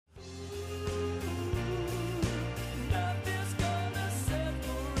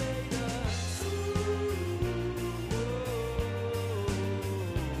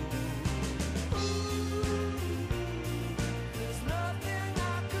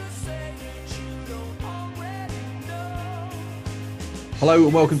Hello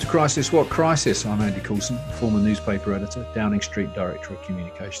and welcome to Crisis What Crisis. I'm Andy Coulson, former newspaper editor, Downing Street Director of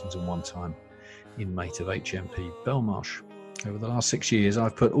Communications and one time inmate of HMP Belmarsh. Over the last 6 years,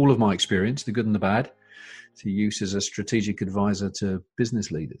 I've put all of my experience, the good and the bad, to use as a strategic advisor to business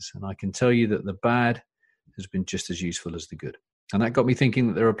leaders. And I can tell you that the bad has been just as useful as the good. And that got me thinking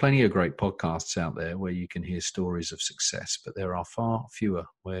that there are plenty of great podcasts out there where you can hear stories of success, but there are far fewer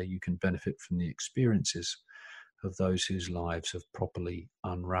where you can benefit from the experiences of those whose lives have properly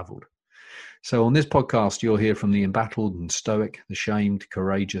unraveled. So on this podcast, you'll hear from the embattled and stoic, the shamed,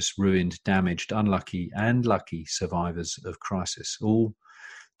 courageous, ruined, damaged, unlucky and lucky survivors of crisis, all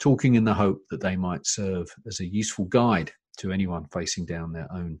talking in the hope that they might serve as a useful guide to anyone facing down their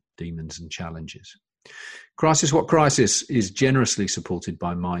own demons and challenges. Crisis What Crisis is generously supported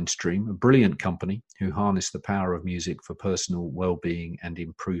by Mindstream, a brilliant company who harness the power of music for personal well-being and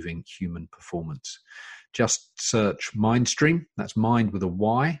improving human performance. Just search Mindstream, that's Mind with a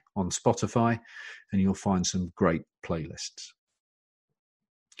Y, on Spotify, and you'll find some great playlists.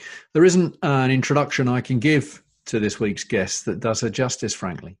 There isn't an introduction I can give to this week's guest that does her justice,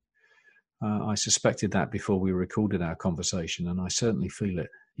 frankly. I suspected that before we recorded our conversation, and I certainly feel it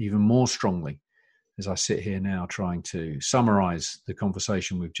even more strongly as I sit here now trying to summarize the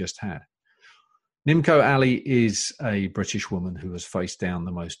conversation we've just had. Nimco Ali is a British woman who has faced down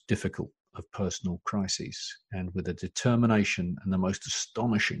the most difficult of personal crises, and with a determination and the most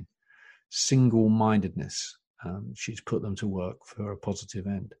astonishing single-mindedness, she's put them to work for a positive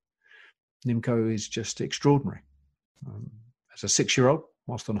end. Nimco is just extraordinary. As a 6-year-old,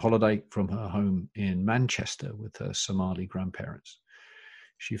 whilst on holiday from her home in Manchester with her Somali grandparents,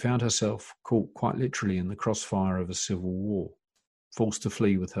 she found herself caught quite literally in the crossfire of a civil war, forced to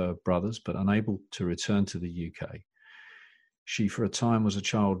flee with her brothers, but unable to return to the UK. She, for a time, was a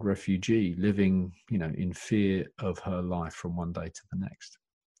child refugee living, in fear of her life from one day to the next.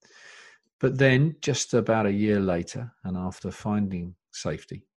 But then, just about a year later, and after finding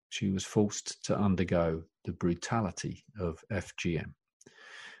safety, she was forced to undergo the brutality of FGM.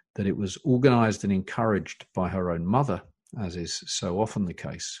 That it was organised and encouraged by her own mother, as is so often the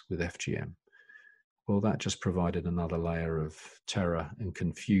case with FGM, well, that just provided another layer of terror and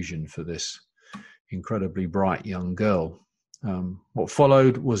confusion for this incredibly bright young girl. What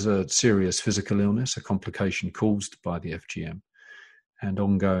followed was a serious physical illness, a complication caused by the FGM, and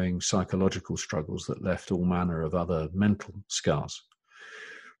ongoing psychological struggles that left all manner of other mental scars.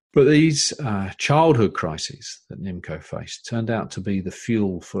 But these childhood crises that Nimco faced turned out to be the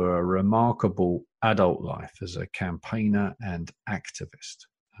fuel for a remarkable adult life as a campaigner and activist.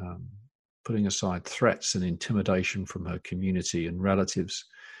 Putting aside threats and intimidation from her community and relatives,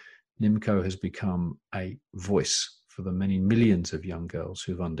 Nimco has become a voice for the many millions of young girls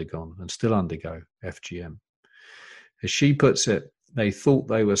who've undergone and still undergo FGM. As she puts it, they thought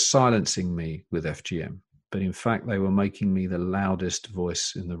they were silencing me with FGM, but in fact they were making me the loudest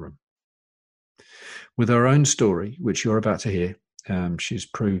voice in the room. With her own story, which you're about to hear, she's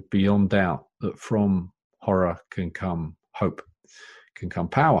proved beyond doubt that from horror can come hope, can come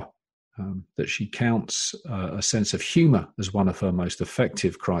power, that she counts a sense of humour as one of her most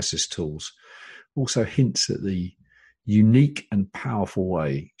effective crisis tools, also hints at the unique and powerful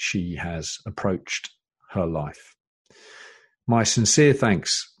way she has approached her life. My sincere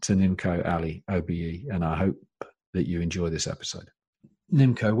thanks to Nimco Ali OBE, and I hope that you enjoy this episode.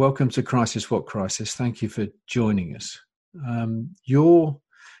 Nimco, welcome to Crisis What Crisis. Thank you for joining us. You're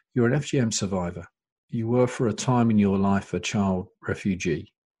an FGM survivor. You were for a time in your life a child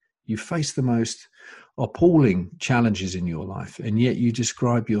refugee. You faced the most appalling challenges in your life, and yet you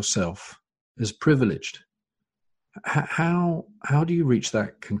describe yourself as privileged. How do you reach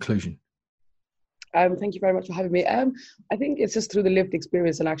that conclusion? Thank you very much for having me. I think it's just through the lived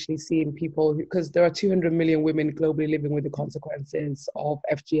experience and actually seeing people, because there are 200 million women globally living with the consequences of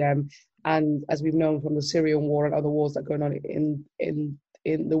FGM. And as we've known from the Syrian war and other wars that are going on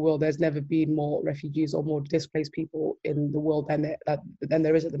in the world, there's never been more refugees or more displaced people in the world than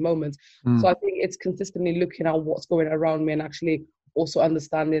there is at the moment. So I think it's consistently looking at what's going around me and actually also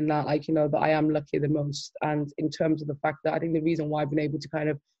understanding that, that I am lucky the most. And in terms of the fact that I think the reason why I've been able to kind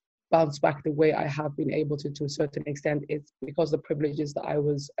of bounce back the way I have been able to a certain extent is because of the privileges that I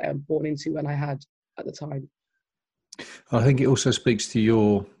was born into and I had at the time. I think it also speaks to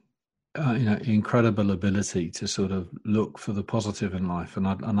your incredible ability to sort of look for the positive in life, and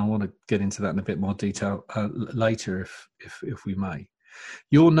I want to get into that in a bit more detail later, if we may.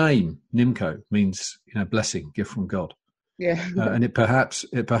 Your name, Nimco, means blessing, gift from God. Yeah. And it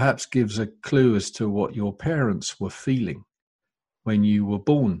perhaps gives a clue as to what your parents were feeling when you were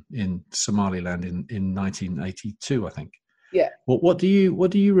born in Somaliland in 1982, I think. Yeah. What do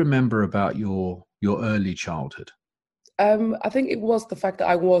you remember about your early childhood? I think it was the fact that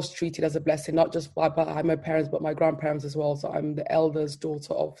I was treated as a blessing, not just by my parents, but my grandparents as well. So I'm the eldest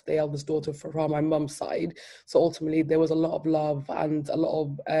daughter from my mum's side. So ultimately, there was a lot of love and a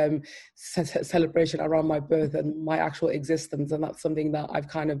lot of celebration around my birth and my actual existence, and that's something that it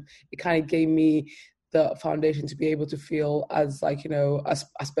kind of gave me the foundation to be able to feel as as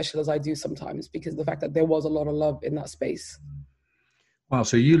special as I do sometimes, because the fact that there was a lot of love in that space. Wow,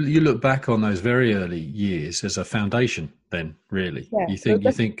 so you look back on those very early years as a foundation, then really Yeah. you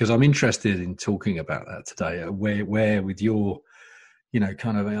think because I'm interested in talking about that today. Where with your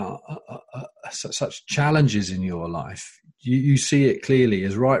kind of such challenges in your life, you see it clearly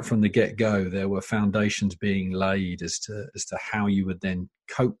as right from the get go there were foundations being laid as to how you would then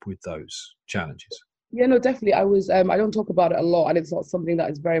cope with those challenges. Yeah, no, definitely. I don't talk about it a lot, and it's not something that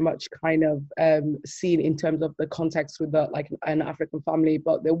is very much kind of seen in terms of the context with an African family.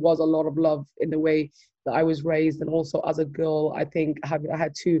 But there was a lot of love in the way that I was raised, and also as a girl, I think I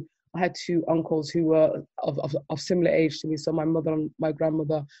had two uncles who were of similar age to me. So my mother and my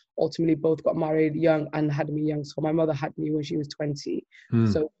grandmother ultimately both got married young and had me young. So my mother had me when she was 20. Mm.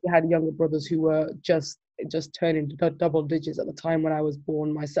 So we had younger brothers who were just turning double digits at the time when I was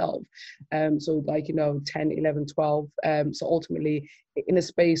born myself. So 10, 11, 12. So ultimately in a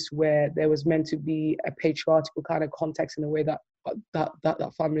space where there was meant to be a patriarchal kind of context in the way that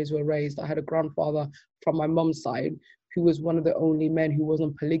families were raised. I had a grandfather from my mum's side who was one of the only men who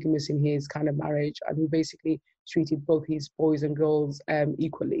wasn't polygamous in his kind of marriage, and who basically treated both his boys and girls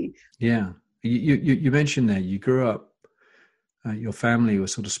equally. Yeah, you mentioned there you grew up, your family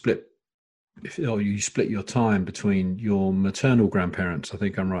was sort of split. You split your time between your maternal grandparents, I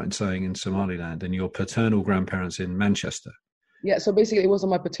think I'm right in saying, in Somaliland, and your paternal grandparents in Manchester. Yeah, so basically it wasn't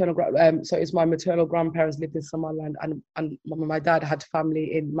my paternal so it's my maternal grandparents lived in Somaliland, and my dad had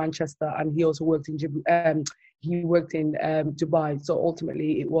family in Manchester, and he also worked in Dubai. So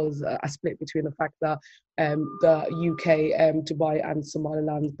ultimately it was a split between the fact that the UK, Dubai and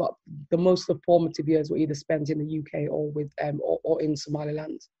Somaliland, but the most formative years were either spent in the UK or in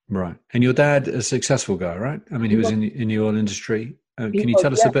Somaliland. Right. And your dad, a successful guy, right? I mean, he was in the oil industry. Can you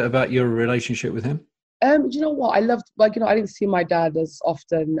tell us a bit about your relationship with him? You know what? I loved, I didn't see my dad as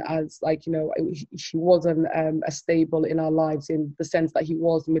often as, he wasn't as stable in our lives in the sense that he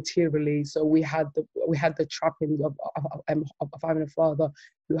was materially. So we had the trappings of having a father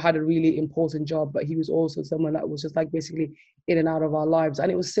who had a really important job, but he was also someone that was just basically in and out of our lives.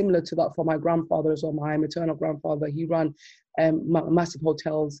 And it was similar to that for my grandfather as well. My maternal grandfather, he ran massive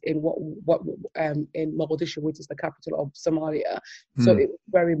hotels in in Mogadishu, which is the capital of Somalia. So it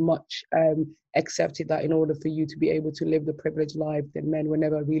very much accepted that in order for you to be able to live the privileged life, then men were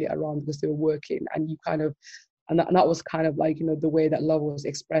never really around because they were working, and you kind of, and that was kind of the way that love was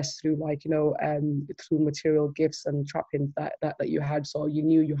expressed through through material gifts and trappings that you had. So you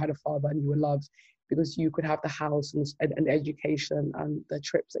knew you had a father and you were loved because you could have the house and education and the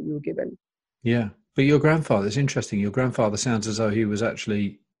trips that you were given. Yeah. But your grandfather, it's interesting. Your grandfather sounds as though he was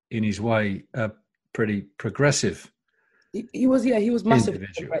actually, in his way, a pretty progressive. He was massively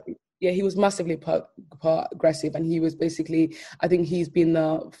individual. he was massively progressive, and he was basically, I think he's been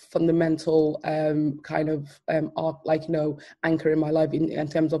the fundamental anchor in my life in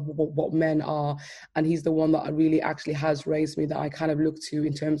terms of what men are, and he's the one that really actually has raised me, that I kind of look to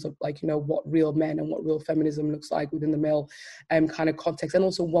in terms of what real men and what real feminism looks like within the male kind of context, and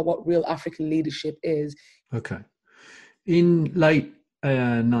also what real African leadership is. Okay. In late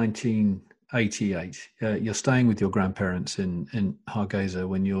 1988, you're staying with your grandparents in Hargeisa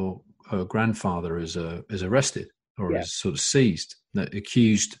when your grandfather is arrested or is sort of seized,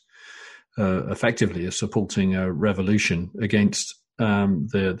 accused effectively of supporting a revolution against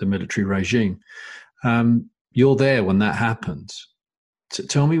the military regime. You're there when that happens.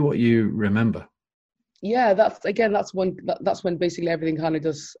 Tell me what you remember. Yeah, that's when basically everything kind of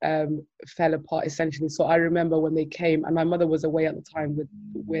just fell apart essentially. So I remember when they came, and my mother was away at the time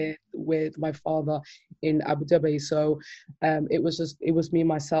with my father in Abu Dhabi. So it was me,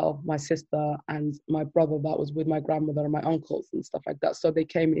 myself, my sister, and my brother that was with my grandmother and my uncles and stuff like that. So they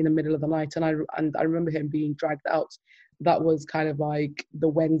came in the middle of the night, and I remember him being dragged out. That was kind of like the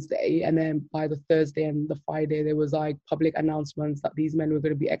Wednesday, and then by the Thursday and the Friday there was public announcements that these men were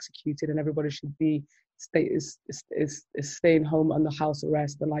going to be executed and everybody should be staying home under house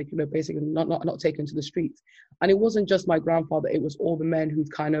arrest and basically not taken to the streets. And it wasn't just my grandfather, it was all the men who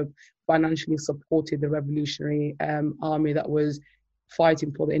kind of financially supported the revolutionary army that was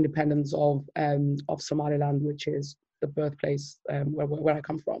fighting for the independence of Somaliland, which is the birthplace where I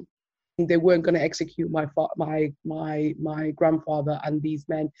come from. they weren't going to execute my grandfather and these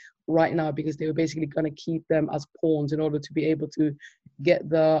men right now, because they were basically going to keep them as pawns in order to be able to get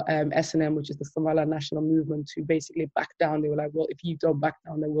the SNM, which is the Somalia National Movement, to basically back down. They were like, well, if you don't back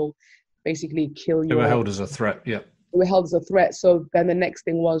down, then we'll basically kill you. They were held as a threat, yeah. They were held as a threat. So then the next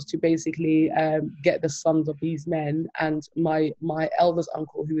thing was to basically get the sons of these men. And my eldest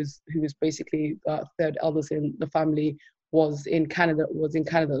uncle, who was basically the third eldest in the family, was in Canada at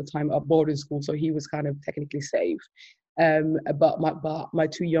the time at boarding school, so he was kind of technically safe. But my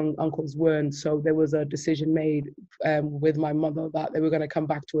two young uncles weren't. So there was a decision made with my mother that they were going to come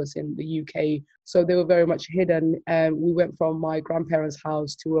back to us in the UK. So they were very much hidden. We went from my grandparents'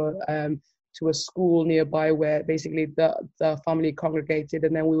 house to a school nearby where basically the family congregated,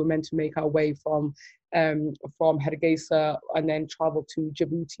 and then we were meant to make our way from Hargeisa and then travel to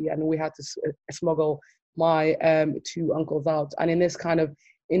Djibouti, and we had to smuggle my two uncles out. And in this kind of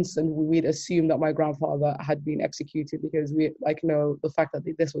instant, we'd assume that my grandfather had been executed, because we the fact that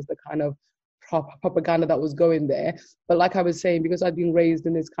this was the kind of propaganda that was going there. But like I was saying, because I'd been raised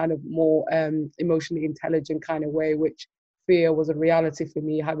in this kind of more emotionally intelligent kind of way, which fear was a reality for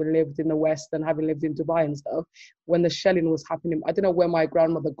me, having lived in the West and having lived in Dubai and stuff, when the shelling was happening, I don't know where my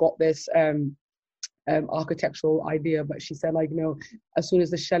grandmother got this architectural idea, but she said, as soon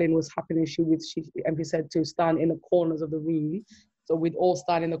as the shelling was happening, she said to stand in the corners of the room. So we'd all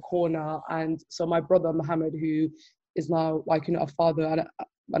stand in the corner. And so my brother Mohammed, who is now a father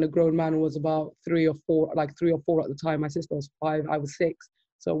and a grown man, was about 3 or 4 at the time. My sister was 5, I was 6.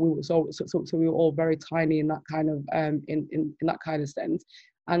 So we were all very tiny in that kind of in that kind of sense.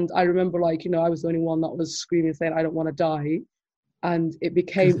 And I remember I was the only one that was screaming, saying, I don't want to die. And it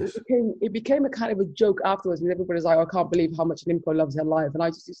became a kind of a joke afterwards, because everybody's like, I can't believe how much Nimco loves her life. And I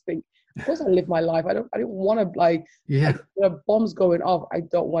just think, of course I live my life. I don't want to bombs going off. I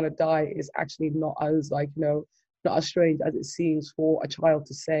don't want to die is actually not as not as strange as it seems for a child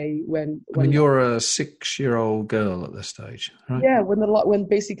to say when you're a 6-year-old girl at this stage, right? Yeah, when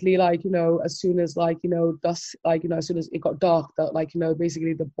basically as soon as dusk, as soon as it got dark, that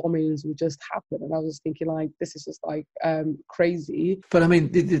basically the bombings would just happen. And I was thinking this is just crazy. But I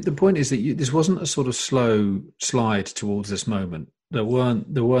mean, the point is that this wasn't a sort of slow slide towards this moment. There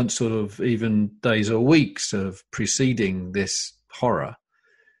weren't sort of even days or weeks of preceding this horror.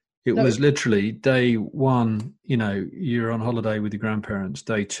 It was literally day one, you're on holiday with your grandparents.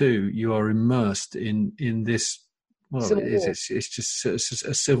 Day 2, you are immersed in this. Well, it's just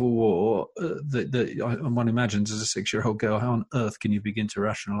a civil war that one imagines as a 6-year-old girl. How on earth can you begin to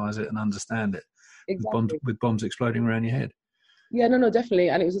rationalize it and understand it? Exactly. With bombs exploding around your head? Yeah, no, definitely.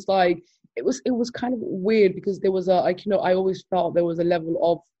 And it was just it was kind of weird, because there was I always felt there was a level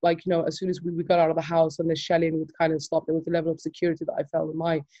of as soon as we got out of the house and the shelling would kind of stop, there was a level of security that I felt with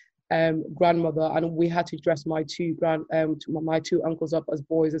my grandmother, and we had to dress my two uncles up as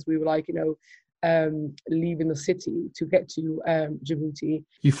boys as we were leaving the city to get to Djibouti.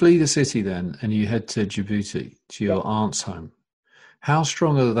 You flee the city then, and you head to Djibouti, to your aunt's home. How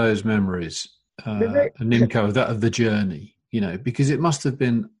strong are those memories, Nimco, of the journey? Because it must have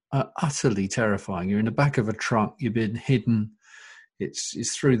been utterly terrifying. You're in the back of a truck. You've been hidden.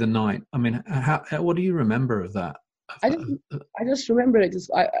 It's through the night. I mean, what do you remember of that? I just remember it.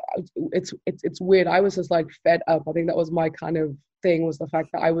 It's weird. I was just fed up. I think that was my kind of thing, was the fact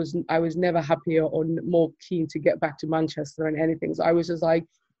that I was never happier or more keen to get back to Manchester and anything. So I was just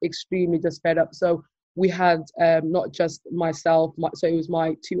extremely just fed up. So we had not just myself. So it was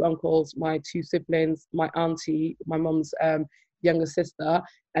my 2 uncles, my 2 siblings, my auntie, my mum's younger sister,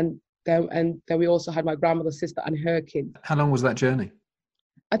 and then we also had my grandmother's sister and her kid. How long was that journey?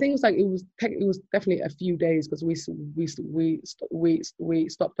 I think it was definitely a few days, because we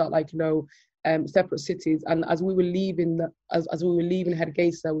stopped at separate cities, and as we were leaving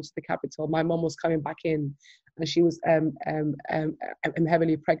Hargeisa, which is the capital, my mum was coming back in, and she was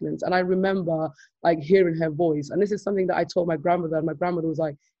heavily pregnant, and I remember hearing her voice, and this is something that I told my grandmother, and my grandmother was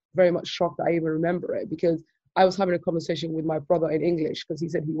very much shocked that I even remember it, because I was having a conversation with my brother in English, because he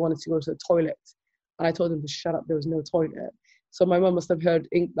said he wanted to go to the toilet, and I told him to shut up. There was no toilet. So my mum must have heard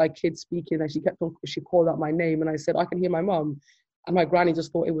kids speaking, and she called out my name, and I said, I can hear my mum. And my granny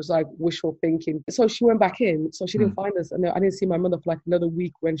just thought it was wishful thinking. So she went back in, so she didn't find us. And I didn't see my mother for another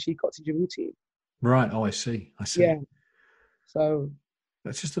week when she got to Djibouti. Right. Oh, I see. Yeah. So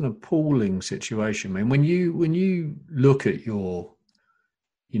that's just an appalling situation. I mean, when you look at your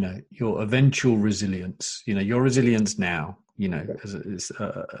eventual resilience, your resilience now, as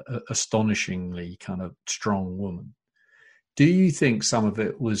a astonishingly kind of strong woman. Do you think some of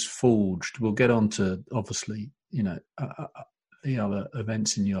it was forged? We'll get on to, obviously, the other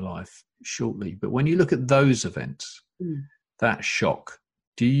events in your life, shortly. But when you look at those events, that shock,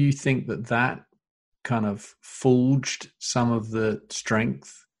 do you think that kind of forged some of the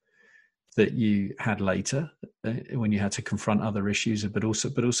strength that you had later when you had to confront other issues, but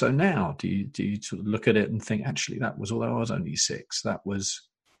also now, do you sort of look at it and think, actually, that was, although I was only 6, that was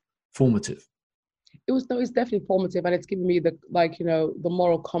formative? It's definitely formative, and it's given me the the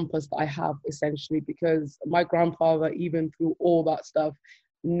moral compass that I have, essentially, because my grandfather, even through all that stuff,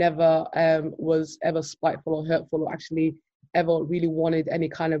 never was ever spiteful or hurtful, or actually ever really wanted any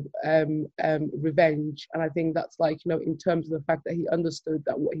kind of revenge. And I think that's in terms of the fact that he understood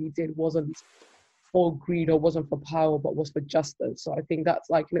that what he did wasn't for greed or wasn't for power, but was for justice. So I think that's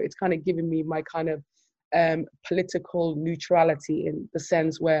it's kind of given me my kind of political neutrality, in the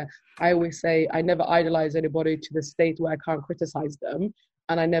sense where I always say I never idolize anybody to the state where I can't criticize them,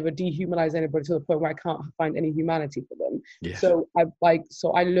 and I never dehumanize anybody to the point where I can't find any humanity for them. Yes. So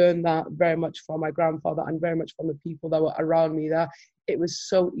I learned that very much from my grandfather, and very much from the people that were around me, that it was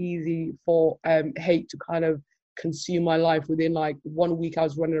so easy for hate to kind of consume my life. Within 1 week, I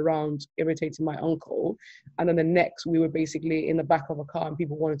was running around irritating my uncle, and then the next we were basically in the back of a car and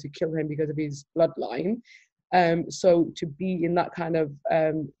people wanted to kill him because of his bloodline. So to be in that kind of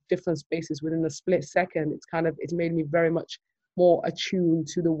different spaces within a split second, it's made me very much more attuned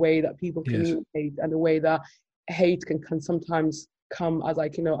to the way that people communicate, and the way that hate can sometimes come as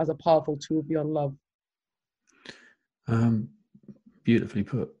as a powerful tool beyond love. Beautifully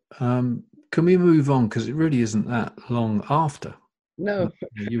put. Can we move on? Because it really isn't that long after. No.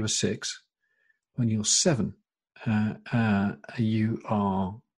 You were 6. When you're 7, you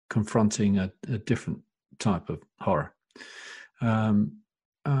are confronting a different type of horror. Can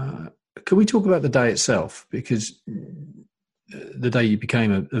we talk about the day itself? Because the day you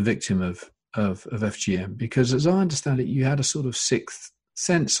became a victim of FGM, because as I understand it, you had a sort of sixth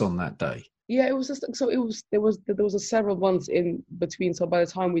sense on that day. Yeah, it was just there was several months in between. So by the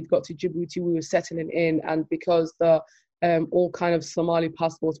time we'd got to Djibouti, we were settling in, and because the all kind of Somali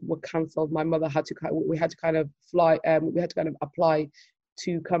passports were cancelled, my mother had to kind of apply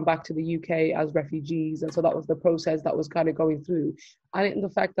to come back to the UK as refugees, and so that was the process that was kind of going through. And the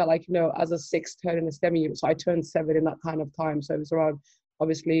fact that as a 6 turning a 7 year, so I turned 7 in that kind of time. So it was around,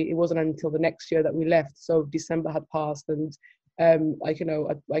 obviously it wasn't until the next year that we left. So December had passed, and at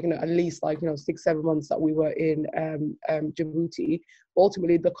least 6-7 months that we were in Djibouti.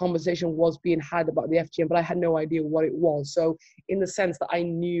 Ultimately, the conversation was being had about the FGM, but I had no idea what it was. So in the sense that I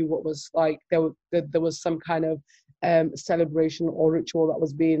knew what was there was some kind of celebration or ritual that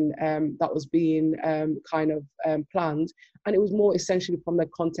was being planned, and it was more essentially from the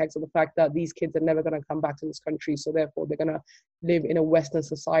context of the fact that these kids are never going to come back to this country, so therefore they're going to live in a Western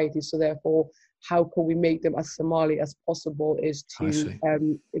society. So therefore, how can we make them as Somali as possible? Is to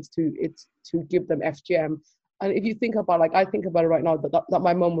give them FGM. And if you think about I think about it right now, that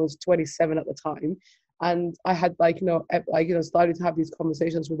my mum was 27 at the time, and I had started to have these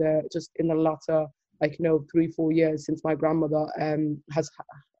conversations with her just in the latter 3-4 years since my grandmother has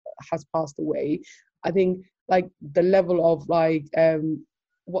passed away. I think the level of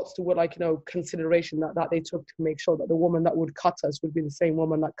what's the word, consideration that they took to make sure that the woman that would cut us would be the same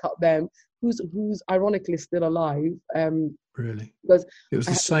woman that cut them, who's ironically still alive. Really? Because it was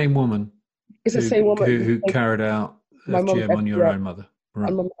the same woman. It's the same woman who carried out FGM on your own mother. Right.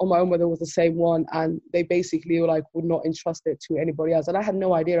 And on my own mother was the same one, and they basically were would not entrust it to anybody else. And I had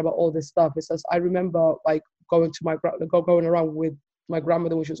no idea about all this stuff. It's just I remember going around with my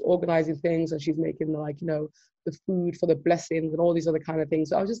grandmother when she was organizing things, and she's making the food for the blessings and all these other kind of things.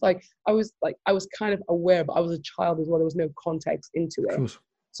 So I was just I was kind of aware, but I was a child as well. There was no context into it. Of course.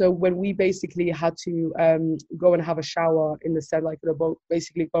 So when we basically had to go and have a shower in the cell,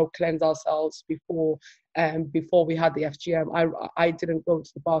 basically go cleanse ourselves before we had the FGM, I didn't go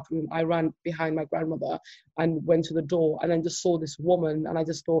to the bathroom. I ran behind my grandmother and went to the door, and then just saw this woman, and I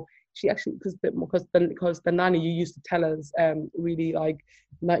just thought she actually, because the nanny you used to tell us really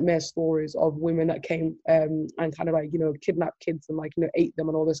nightmare stories of women that came and kind of kidnapped kids and ate them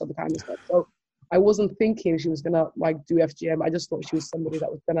and all this other kind of stuff. So I wasn't thinking she was gonna do FGM. I just thought she was somebody that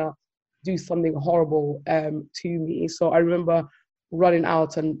was gonna do something horrible to me. So I remember running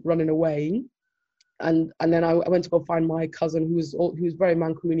out and running away, and then I went to go find my cousin who's very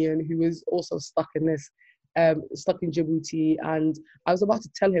Mancunian, who was also stuck in Djibouti, and I was about to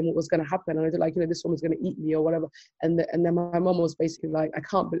tell him what was going to happen, and I was this woman's going to eat me or whatever, and then my mum was basically I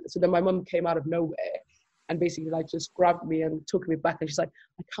can't. So then my mum came out of nowhere and basically just grabbed me and took me back, and she's like,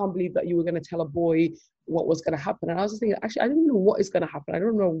 I can't believe that you were going to tell a boy what was going to happen. And I was just thinking, actually, I don't know what is going to happen. I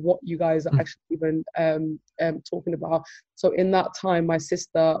don't know what you guys are actually even talking about. So in that time, my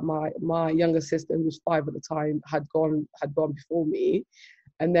sister, my younger sister, who was 5 at the time, had gone before me.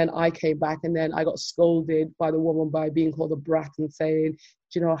 And then I came back, and then I got scolded by the woman by being called a brat and saying,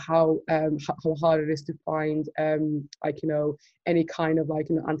 do you know how hard it is to find any kind of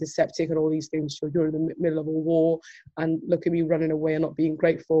antiseptic and all these things during the middle of a war, and look at me running away and not being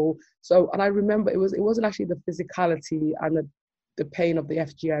grateful. So, and I remember it wasn't actually the physicality and the pain of the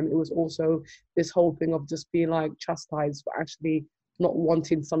FGM. It was also this whole thing of just being like chastised for actually not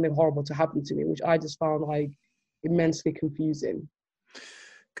wanting something horrible to happen to me, which I just found like immensely confusing.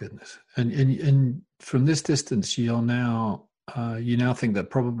 Goodness. And from this distance, you now think that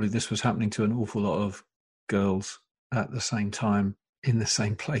probably this was happening to an awful lot of girls at the same time in the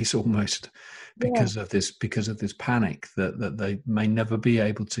same place almost, because of this panic that they may never be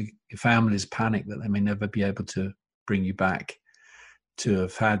able to, families panic that they may never be able to bring you back to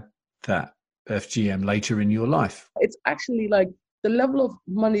have had that FGM later in your life. It's actually like the level of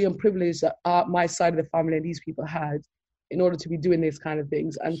money and privilege that my side of the family and these people had in order to be doing these kind of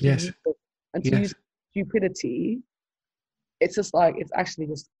things, and to use stupidity. It's just like,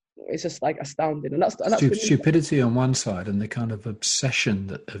 it's just like astounding. And that's stupidity on one side, and the kind of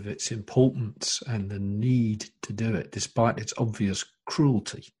obsession of its importance and the need to do it despite its obvious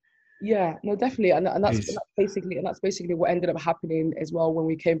cruelty. Yeah, no, definitely. And that's basically what ended up happening as well when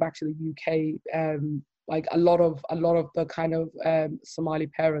we came back to the UK. Like a lot of the kind of Somali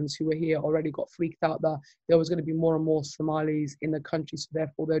parents who were here already got freaked out that there was going to be more and more Somalis in the country, so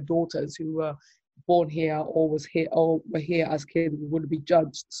therefore their daughters who were born here or were here as kids would be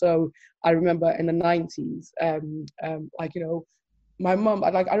judged. So I remember in the 90s, my mum,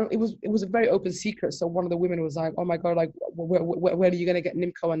 it was a very open secret. So one of the women was like, oh my God, like, when are you going to get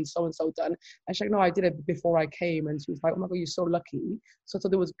Nimco and so done? And she's like, no, I did it before I came. And she was like, oh my God, you're so lucky. So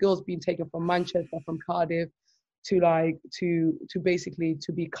there was girls being taken from Manchester, from Cardiff, to basically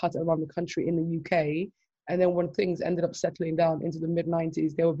to be cut around the country in the UK. And then when things ended up settling down into the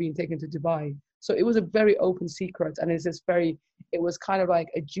mid-90s, they were being taken to Dubai. So it was a very open secret, and it was kind of like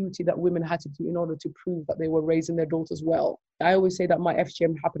a duty that women had to do in order to prove that they were raising their daughters well. I always say that my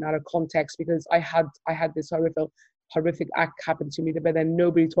FGM happened out of context because I had this horrific act happen to me, but then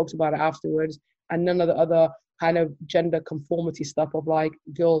nobody talks about it afterwards, and none of the other kind of gender conformity stuff of like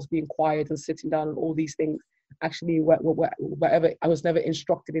girls being quiet and sitting down and all these things. Actually, whatever, I was never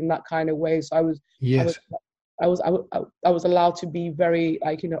instructed in that kind of way. So I was allowed to be very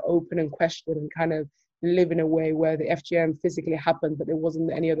open and question and kind of live in a way where the FGM physically happened, but there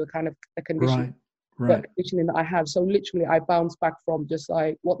wasn't any other kind of condition, conditioning that I had. So literally, I bounced back from just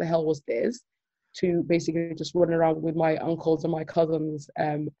like, what the hell was this, to basically just running around with my uncles and my cousins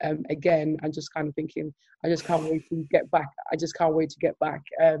again, and just kind of thinking, I just can't wait to get back. I just can't wait to get back.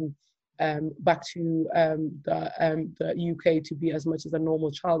 Back to the UK to be as much as a normal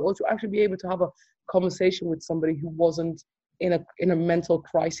child, or to actually be able to have a conversation with somebody who wasn't in a mental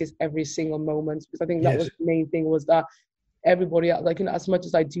crisis every single moment. Because I think that was the main thing, was that everybody, as much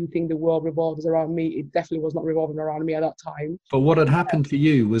as I do think the world revolves around me, it definitely was not revolving around me at that time. But what had happened for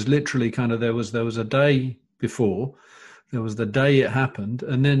you was literally kind of, there was a day before, there was the day it happened,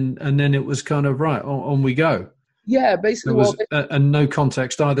 and then it was kind of, right, on we go. Yeah, basically. There was and no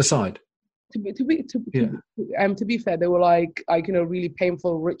context either side. To be fair, they were like really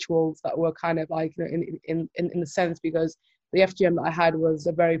painful rituals that were kind of in the sense, because the FGM that I had was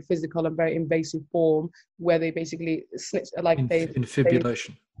a very physical and very invasive form where they basically snitched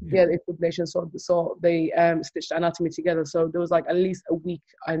infibulation. Infibulation. So they stitched anatomy together. So there was like at least a week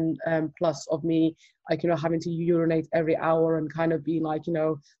and plus of me having to urinate every hour and kind of being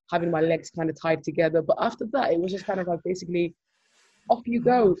having my legs kind of tied together. But after that, it was just kind of like basically off you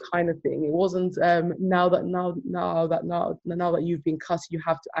go kind of thing. It wasn't now that you've been cut, you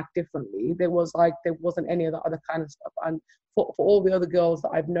have to act differently. There wasn't any of that other kind of stuff. And for all the other girls that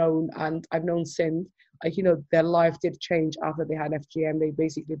I've known and I've known since, their life did change after they had FGM. They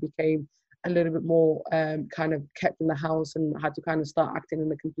basically became a little bit more kind of kept in the house and had to kind of start acting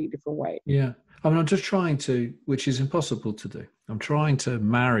in a completely different way. Yeah. I mean, I'm just trying to, which is impossible to do, I'm trying to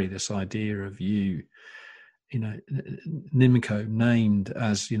marry this idea of you, Nimco named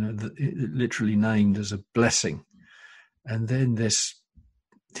as, literally named as a blessing. And then this,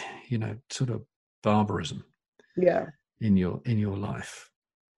 sort of barbarism in your life.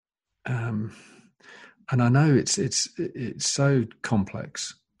 And I know it's so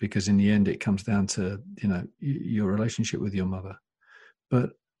complex, because in the end it comes down to, your relationship with your mother.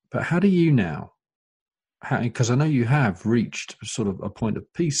 But how do you now, because I know you have reached sort of a point of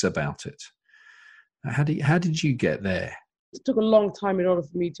peace about it. How did you get there? It took a long time in order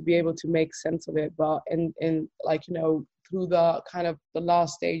for me to be able to make sense of it. But in like, through the kind of the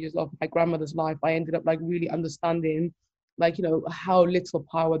last stages of my grandmother's life, I ended up like really understanding like, how little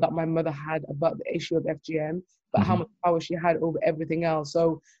power that my mother had about the issue of FGM, but how much power she had over everything else.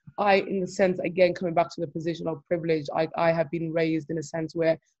 So in the sense, again, coming back to the position of privilege, I have been raised in a sense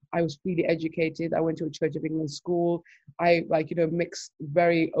where I was freely educated. I went to a Church of England school. I mixed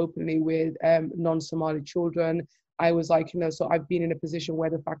very openly with non-Somali children. I was like, so I've been in a position where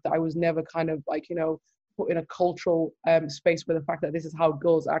the fact that I was never kind of like, put in a cultural space where the fact that this is how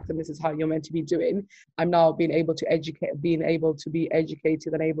girls act and this is how you're meant to be doing. I'm now being able to be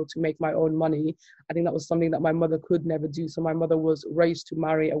educated and able to make my own money. I think that was something that my mother could never do. So my mother was raised to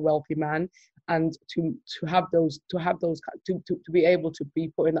marry a wealthy man, and to be able to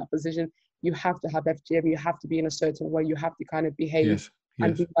be put in that position, you have to have FGM. You have to be in a certain way. You have to kind of behave. Yes.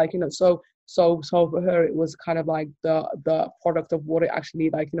 And be like, so for her, it was kind of like the product of what it actually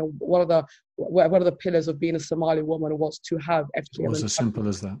like, what are the pillars of being a Somali woman was to have FGM. It was as simple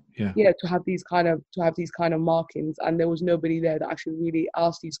as that. Yeah. Yeah, to have these kind of markings, and there was nobody there that actually really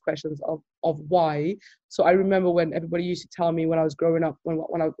asked these questions of why. So I remember when everybody used to tell me when I was growing up,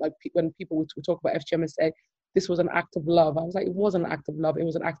 when people would talk about FGM and say, this was an act of love. I was like, it wasn't an act of love. It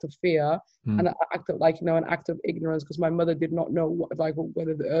was an act of fear and an act of an act of ignorance, because my mother did not know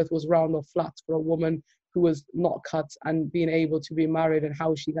whether the earth was round or flat for a woman who was not cut and being able to be married, and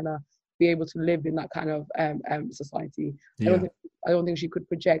how is she gonna be able to live in that kind of society. Yeah. I don't think she could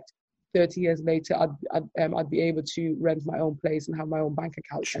project 30 years later I'd be able to rent my own place and have my own bank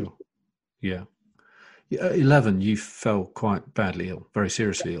account. Sure. Yeah. At 11, you fell quite badly ill, very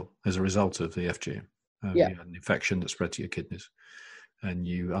seriously ill, as a result of the FGM. You had an infection that spread to your kidneys, and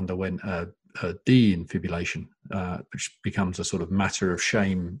you underwent a de-infibulation, which becomes a sort of matter of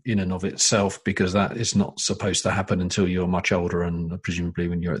shame in and of itself, because that is not supposed to happen until you're much older, and presumably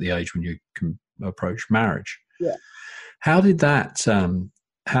when you're at the age when you can approach marriage. Yeah. How did that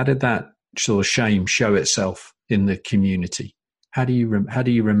sort of shame show itself in the community? How do you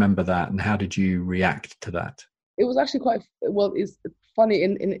remember that, and how did you react to that? It was actually it's funny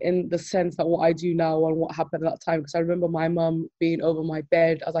in the sense that what I do now and what happened at that time, because I remember my mum being over my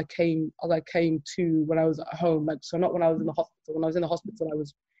bed as I came to when I was at home. Like, so not when I was in the hospital. When I was in the hospital,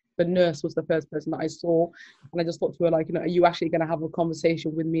 the nurse was the first person that I saw, and I just thought to her, like, are you actually going to have a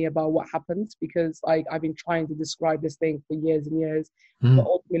conversation with me about what happened? Because I've been trying to describe this thing for years and years, but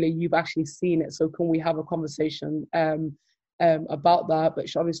ultimately you've actually seen it. So can we have a conversation about that? But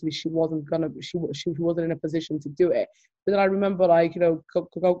she wasn't in a position to do it. But then I remember,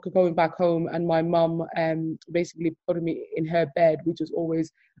 going back home, and my mum basically putting me in her bed, which was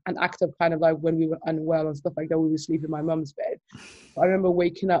always an act of kind of like when we were unwell and stuff like that, we would sleep in my mum's bed. I remember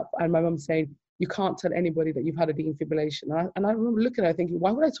waking up and my mum saying, you can't tell anybody that you've had a defibrillation. And I remember looking at her thinking, why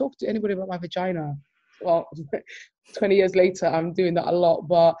would I talk to anybody about my vagina? Well, 20 years later, I'm doing that a lot.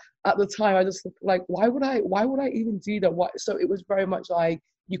 But at the time, I just like, why would I even do that? So it was very much like,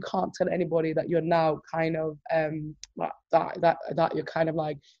 you can't tell anybody that you're now kind of that you're kind of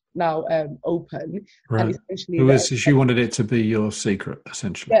like now open. Right. And essentially, she wanted it to be your secret,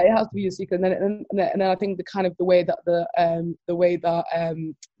 essentially. Yeah, it has to be your secret. And then I think the way that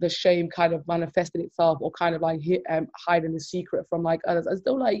the shame kind of manifested itself, or kind of like hiding the secret from like others, as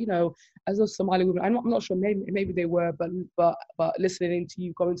though as those Somali women, I'm not sure, maybe they were, but listening to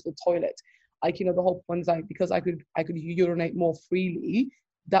you going to the toilet, the whole point is like, because I could urinate more freely,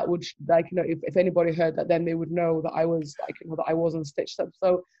 that would if anybody heard that, then they would know that I was that I wasn't stitched up.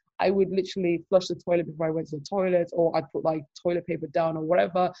 So I would literally flush the toilet before I went to the toilet, or I'd put like toilet paper down or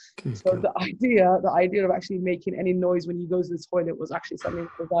whatever. So the idea of actually making any noise when you go to the toilet was actually something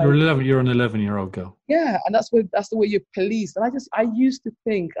that you're an 11-year-old girl. Yeah, and that's the way you're policed. And I used to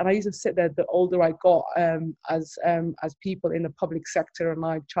think, and I used to sit there, the older I got, as people in the public sector and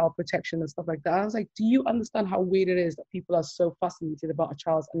like child protection and stuff like that, I was like, do you understand how weird it is that people are so fascinated about a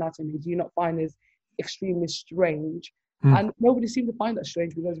child's anatomy? Do you not find this extremely strange? And nobody seemed to find that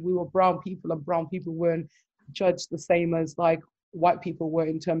strange, because we were brown people, and brown people weren't judged the same as like white people were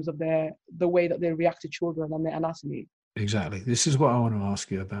in terms of the way that they react to children and their anatomy. Exactly. This is what I want to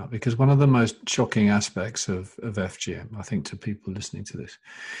ask you about, because one of the most shocking aspects of FGM, I think, to people listening to this,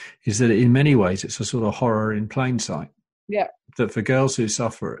 is that in many ways it's a sort of horror in plain sight. Yeah. That for girls who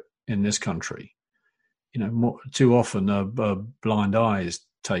suffer it in this country, too often a blind eye is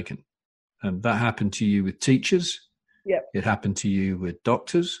taken. And that happened to you with teachers. Yeah. It happened to you with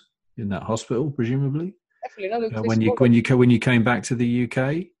doctors in that hospital, presumably. Definitely. No, when you came back to the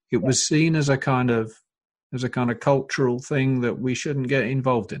UK, it was seen as a kind of cultural thing that we shouldn't get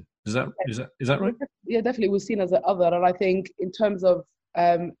involved in. Is that right? Yeah, definitely was seen as an other. And I think in terms of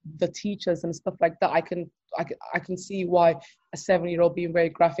the teachers and stuff like that, I can see why a 7-year-old being very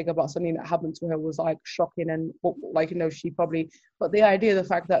graphic about something that happened to her was like shocking, and like, you know, she probably, but the idea, the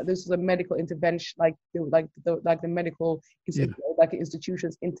fact that this was a medical intervention, like the medical Yeah. like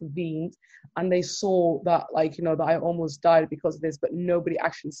institutions intervened, and they saw that, like, you know, that I almost died because of this, but nobody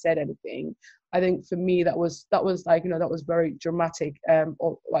actually said anything. I think for me that was like, you know, that was very dramatic,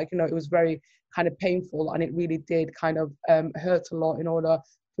 or like, you know, it was very kind of painful, and it really did kind of hurt a lot in order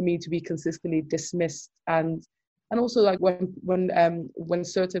for me to be consistently dismissed. And also, like, when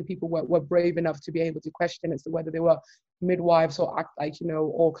certain people were brave enough to be able to question as to whether they were midwives or act like, you know,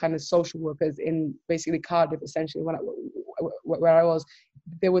 or kind of social workers in basically Cardiff, essentially, where I was,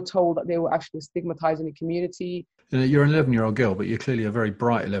 they were told that they were actually stigmatizing the community. You're an 11-year-old girl, but you're clearly a very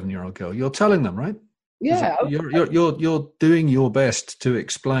bright 11-year-old girl. You're telling them, right? Yeah, You're doing your best to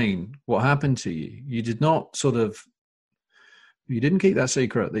explain what happened to you. You did not you didn't keep that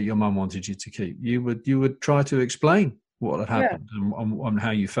secret that your mum wanted you to keep. You would try to explain what had happened, and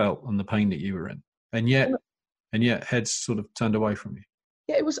how you felt and the pain that you were in. And yet heads sort of turned away from you.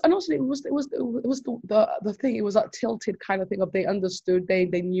 Yeah, it was, and also it was the thing. It was that tilted kind of thing of, they understood, they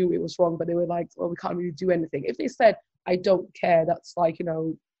knew it was wrong, but they were like, well, we can't really do anything. If they said, I don't care, that's like, you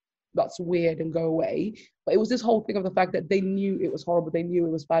know, that's weird, and go away. But it was this whole thing of the fact that they knew it was horrible, they knew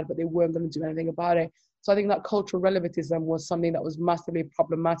it was bad, but they weren't going to do anything about it. So I think that cultural relativism was something that was massively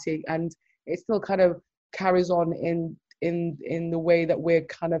problematic, and it still kind of carries on in the way that we're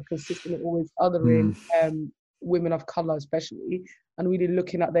kind of consistently always othering women of color, especially, and really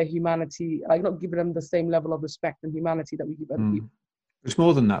looking at their humanity, like not giving them the same level of respect and humanity that we give other people. It's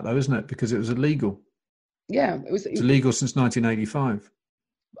more than that, though, isn't it? Because it was illegal. Yeah, it's illegal since 1985.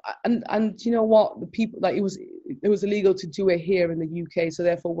 And you know what, the people, like, it was illegal to do it here in the UK. So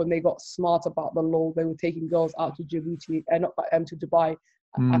therefore, when they got smart about the law, they were taking girls out to Djibouti and not to Dubai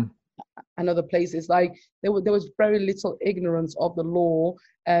and other places. Like, there was very little ignorance of the law.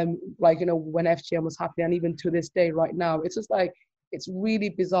 Like, you know, when FGM was happening, and even to this day, right now, it's just like, it's really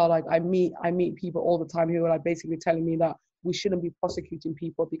bizarre. Like, I meet people all the time who are like basically telling me that we shouldn't be prosecuting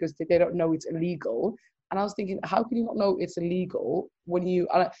people because they don't know it's illegal. And I was thinking, how can you not know it's illegal when you...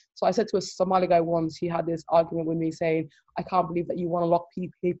 So I said to a Somali guy once, he had this argument with me saying, I can't believe that you want to lock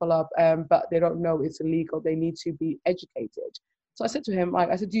people up, but they don't know it's illegal. They need to be educated. So I said to him, like,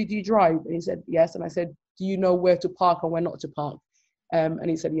 I said, do you drive? And he said, yes. And I said, do you know where to park and where not to park? And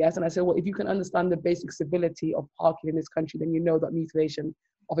he said, yes. And I said, well, if you can understand the basic civility of parking in this country, then you know that mutilation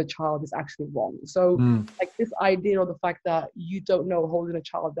of a child is actually wrong. So like, this idea of the fact that you don't know holding a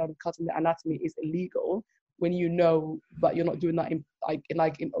child down and cutting the anatomy is illegal, when you know that you're not doing that in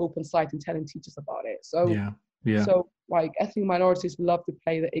open sight and telling teachers about it. So yeah. So like, ethnic minorities love to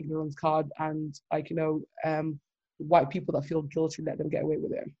play the ignorance card, and like, you know, white people that feel guilty, let them get away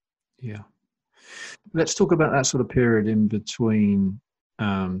with it. Yeah. Let's talk about that sort of period in between,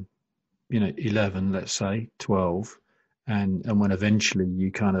 11, let's say 12, and when eventually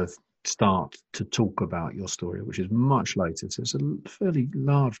you kind of start to talk about your story, which is much later. So it's a fairly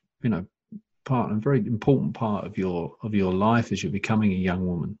large, part, and very important part of your life as you're becoming a young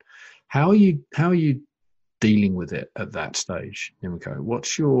woman. How are you dealing with it at that stage, Nimco?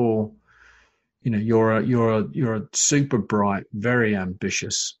 What's your, you're a super bright, very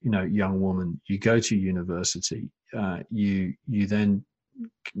ambitious, young woman. You go to university. You then,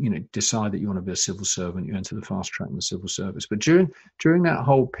 decide that you want to be a civil servant. You enter the fast track in the civil service. But during that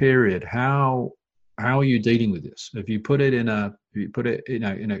whole period, how are you dealing with this? Have you put it in a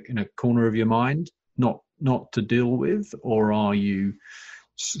corner of your mind, not to deal with, or are you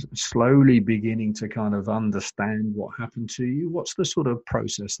slowly beginning to kind of understand what happened to you? What's the sort of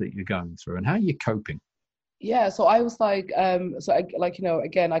process that you're going through, and how are you coping? Yeah, so I was like, again,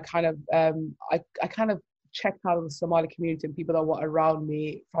 I kind of checked out of the Somali community and people that were around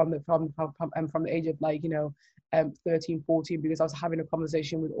me from the age of 13, 14, because I was having a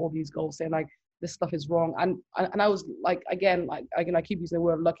conversation with all these girls saying like, this stuff is wrong, and I was like, again, I keep using the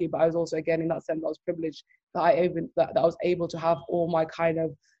word lucky, but I was also, again, in that sense, I was privileged that I was able to have all my kind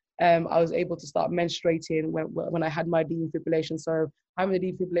of I was able to start menstruating when I had my defibrillation. So having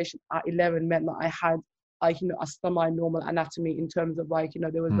the defibrillation at 11 meant that I had a semi-normal anatomy in terms of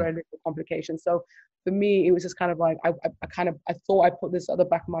there was very little complications. So for me, it was just kind of like I thought I put this at the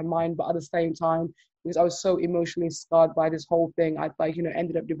back of my mind, but at the same time, because I was so emotionally scarred by this whole thing, I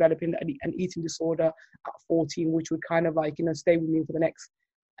ended up developing an eating disorder at 14, which would kind of stay with me for the next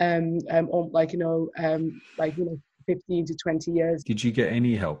 15 to 20 years. Did you get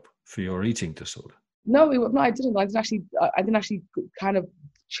any help for your eating disorder? No, I didn't. I didn't actually kind of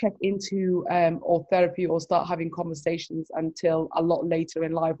check into or therapy or start having conversations until a lot later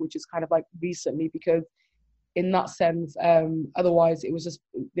in life, which is kind of like recently, because in that sense, otherwise it was just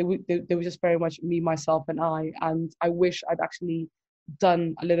they were just very much me, myself, and I. And I wish I'd actually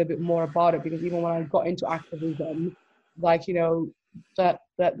done a little bit more about it, because even when I got into activism, like, you know, that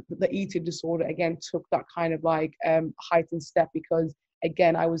the eating disorder again took that kind of like heightened step, because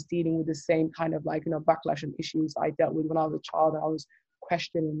again I was dealing with the same kind of like, you know, backlash and issues I dealt with when I was a child. I was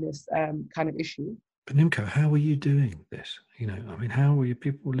questioning this kind of issue. But Nimco, how are you doing this? You know, I mean, how are you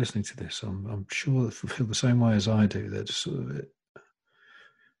people listening to this? I'm sure they feel the same way as I do. They're just sort of,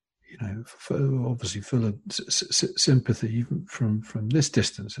 you know, obviously full of sympathy even from this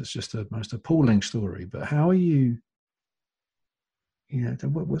distance. It's just a most appalling story. But how are you? You know,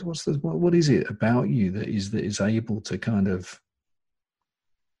 what is it about you that is able to kind of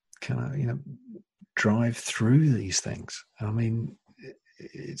you know, drive through these things? I mean,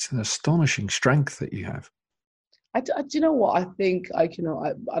 it's an astonishing strength that you have. Do you know what I think? Like, you know,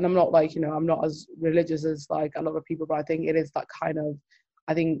 and I'm not like, you know, I'm not as religious as like a lot of people, but I think it is that kind of.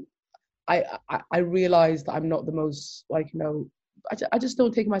 I think I realize that I'm not the most, like, you know, I just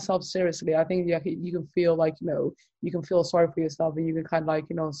don't take myself seriously. I think you can feel like, you know, you can feel sorry for yourself, and you can kind of like,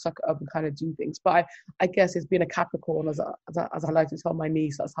 you know, suck it up and kind of do things. But I guess it's being a Capricorn, as I like to tell my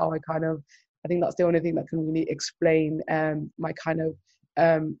niece. That's how I kind of. I think that's the only thing that can really explain my kind of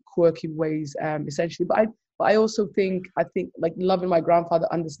quirky ways, essentially. But I also think like loving my grandfather,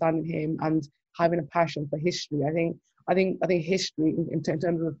 understanding him, and having a passion for history. I think history in terms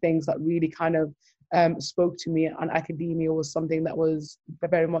of the things that really kind of spoke to me, and academia was something that was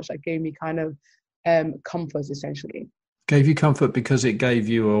very much like gave me kind of comfort, essentially. Gave you comfort because it gave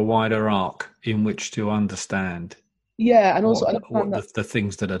you a wider arc in which to understand. Yeah, and also what the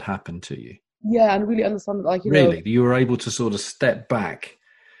things that had happened to you. Yeah, and really understand, like, you really, know, you were able to sort of step back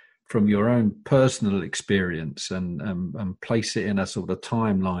from your own personal experience and place it in a sort of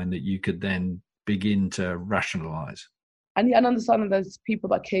timeline that you could then begin to rationalize. And understand that there's people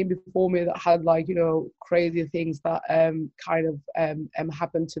that came before me that had, like, you know, crazy things that kind of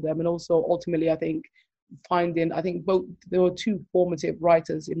happened to them. And also ultimately I think both, there were two formative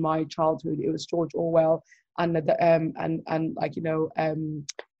writers in my childhood. It was George Orwell and like, you know,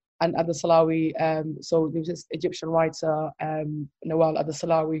 and Adesalawi. So there was this Egyptian writer, Nawal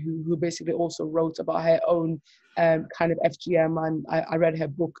Adesalawi, who basically also wrote about her own kind of FGM. And I read her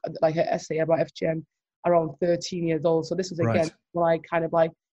book, like her essay about FGM, around 13 years old. So this was again when I kind of like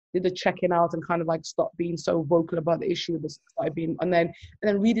did the checking out and kind of like stopped being so vocal about the issue, but started being, and then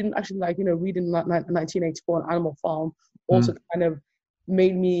reading, actually, like, you know, reading 1984 on Animal Farm also kind of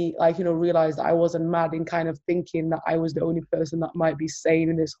made me, like, you know, realize that I wasn't mad in kind of thinking that I was the only person that might be sane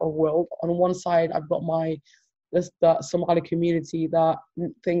in this whole world. On one side, I've got the Somali community that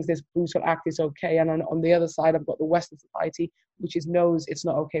thinks this brutal act is okay, and on the other side, I've got the Western society, which knows it's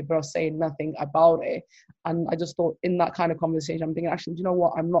not okay, but are saying nothing about it. And I just thought, in that kind of conversation, I'm thinking, actually, do you know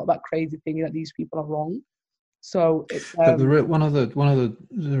what? I'm not that crazy thinking that these people are wrong. So it's but one of the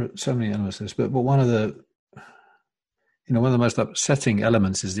there are so many elements to this, but one of the, you know, one of the most upsetting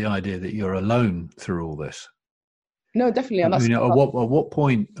elements is the idea that you're alone through all this. No, definitely. And I mean, at what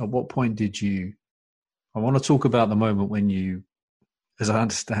point did you? I want to talk about the moment when you, as I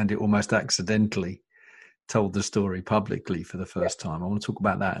understand it, almost accidentally told the story publicly for the first time. I want to talk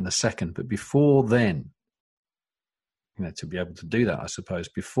about that in a second. But before then, you know, to be able to do that, I suppose,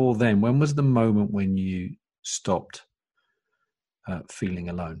 before then, when was the moment when you stopped feeling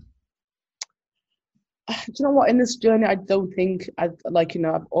alone? Do you know what? In this journey, I don't think I've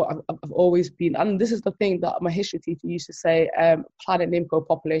always been, and this is the thing that my history teacher used to say, Planet Nimco,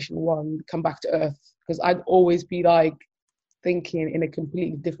 Population 1, come back to Earth. Because I'd always be like thinking in a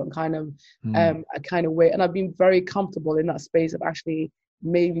completely different kind of a kind of way, and I've been very comfortable in that space of actually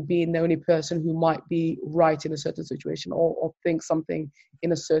maybe being the only person who might be right in a certain situation, or think something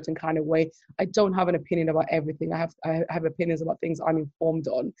in a certain kind of way. I don't have an opinion about everything. I have opinions about things I'm informed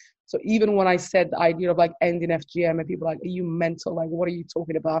on. So even when I said the idea of like ending FGM, and people are like, are you mental? Like, what are you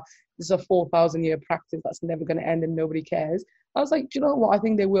talking about? This is a 4,000-year practice that's never going to end and nobody cares. I was like, do you know what? I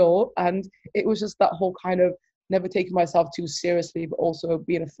think they will. And it was just that whole kind of never taking myself too seriously, but also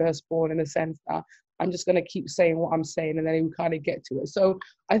being a firstborn in a sense that I'm just going to keep saying what I'm saying, and then you kind of get to it. So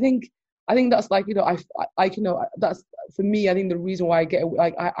I think that's like, you know, I you know, that's for me. I think the reason why I get,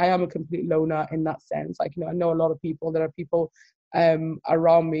 like, I am a complete loner in that sense. Like, you know, I know a lot of people. There are people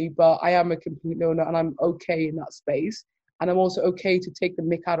around me, but I am a complete loner, and I'm okay in that space. And I'm also okay to take the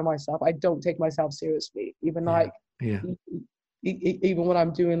mick out of myself. I don't take myself seriously, even even when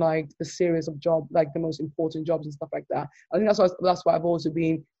I'm doing like the series of job, like the most important jobs and stuff like that. I think that's why I've also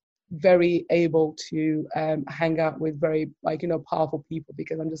been very able to hang out with very like, you know, powerful people,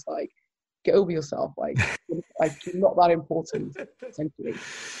 because I'm just like, get over yourself, like you're not that important, essentially.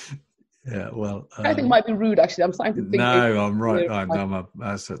 Yeah, well, I think it might be rude, actually. I'm starting to think. no, I'm right.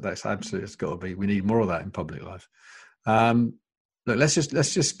 That's absolutely, it's got to be. We need more of that in public life. Look, let's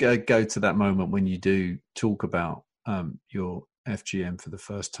just go to that moment when you do talk about your FGM for the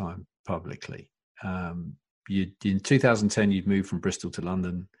first time publicly. You in 2010, you'd moved from Bristol to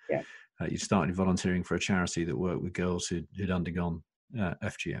London. Yeah. You started volunteering for a charity that worked with girls who'd undergone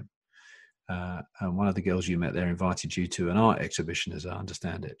FGM. And one of the girls you met there invited you to an art exhibition, as I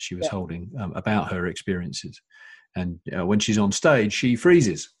understand it. She was holding about her experiences, and when she's on stage, she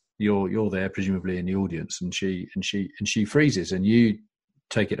freezes. You're there, presumably in the audience, and she freezes, and you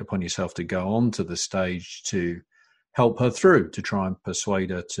take it upon yourself to go onto the stage to help her through, to try and persuade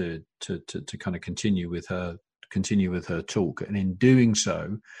her to kind of continue with her talk. And in doing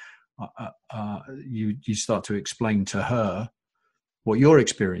so, you start to explain to her what your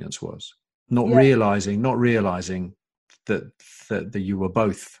experience was. Not realizing that you were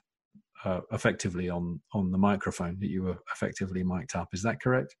both effectively on the microphone, that you were effectively mic'd up. Is that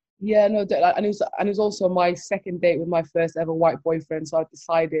correct? Yeah, no, and it was also my second date with my first ever white boyfriend. So I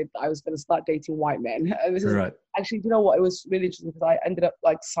decided I was going to start dating white men. And this is right. Actually, you know what? It was really interesting because I ended up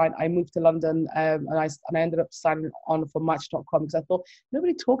I moved to London, and I ended up signing on for Match.com, because I thought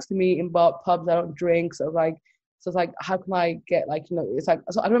nobody talks to me about pubs. I don't drink, so it's like, how can I get, like, you know, it's like,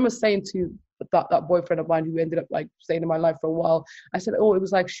 so I remember saying to that boyfriend of mine who ended up like staying in my life for a while, I said, oh, it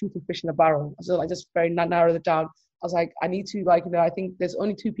was like shooting fish in a barrel. So I just very narrowed it down. I was like, I need to, like, you know, I think there's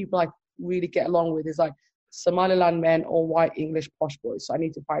only two people I really get along with, is like Somaliland men or white English posh boys. So I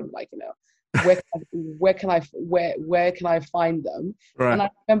need to find, like, you know, where can I find them? Right. And I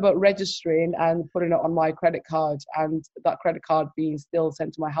remember registering and putting it on my credit card, and that credit card being still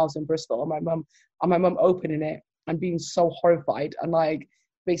sent to my house in Bristol, and my mum opening it and being so horrified, and like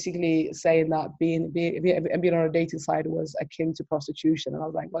basically saying that being on a dating site was akin to prostitution. And I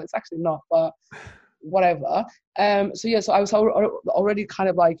was like, well, it's actually not, but whatever. So I was already kind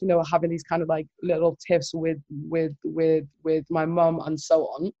of like, you know, having these kind of like little tips with my mum and so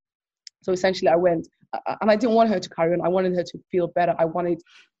on. So essentially I went, and I didn't want her to carry on. I wanted her to feel better. I wanted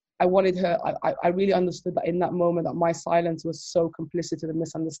her, I really understood that in that moment that my silence was so complicit to the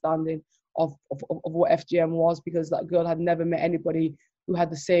misunderstanding of what FGM was, because that girl had never met anybody who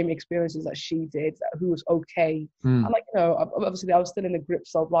had the same experiences that she did, who was okay. And like, you know, obviously I was still in the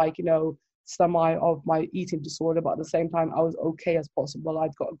grips of, like, you know, of my eating disorder, but at the same time I was okay as possible.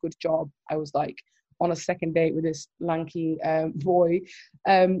 I'd got a good job. I was like on a second date with this lanky boy.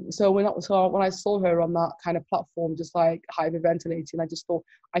 So when I saw her on that kind of platform, just like hyperventilating, I just thought,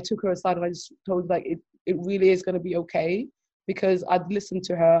 I took her aside and I just told her, like, it really is going to be okay, because I'd listened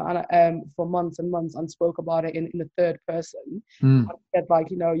to her and for months and months and spoke about it in the third person. I said, like,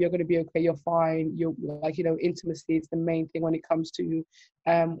 you know, you're going to be okay, you're fine. You're like, you know, intimacy is the main thing when it comes to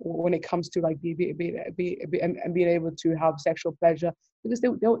like being able to have sexual pleasure, because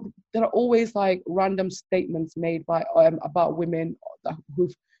there are always like random statements made by about women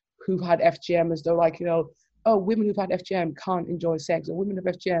who've had FGM, as though, like, you know, oh, women who've had FGM can't enjoy sex, or women with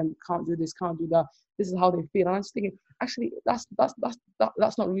FGM can't do this, can't do that. This is how they feel. And I was thinking, actually, that's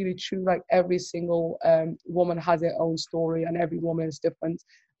not really true. Like, every single woman has their own story, and every woman is different.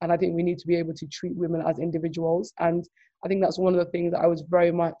 And I think we need to be able to treat women as individuals. And I think that's one of the things that I was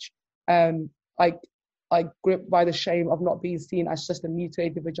very much like gripped by the shame of not being seen as just a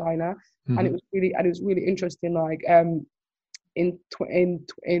mutilated vagina. And it was really interesting. Like in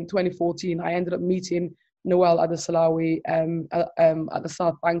 2014, I ended up meeting Noelle at the Salawi at the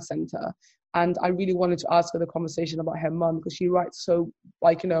South Bank Centre. And I really wanted to ask her the conversation about her mum, because she writes so,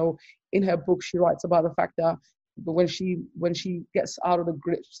 like, you know, in her book, she writes about the fact that when she gets out of the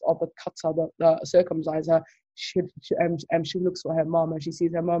grips of the qatar, the circumciser, she looks for her mum, and she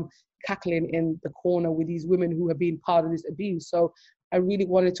sees her mum cackling in the corner with these women who have been part of this abuse. So I really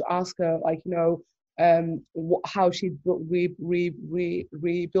wanted to ask her, like, you know, how she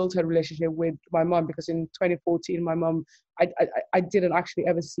rebuilt her relationship with my mum, because in 2014 my mum, I didn't actually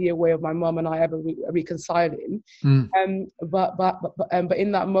ever see a way of my mum and I ever reconciling. But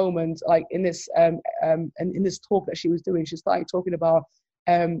in that moment, like in this talk that she was doing, she started talking about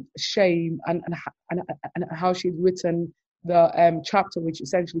shame and how she'd written the chapter which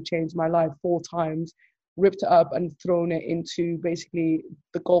essentially changed my life 4 times, ripped it up and thrown it into basically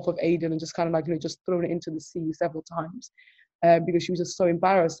the Gulf of Aden, and just kind of like, you know, just thrown it into the sea several times because she was just so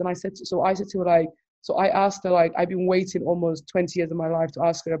embarrassed. And I said to her, like, So I asked her, like, I've been waiting almost 20 years of my life to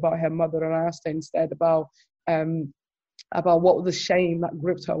ask her about her mother, and I asked her instead about what the shame that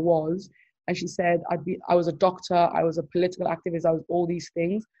gripped her was. And she said, I was a doctor, I was a political activist, I was all these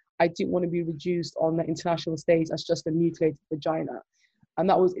things. I didn't want to be reduced on the international stage as just a mutilated vagina. And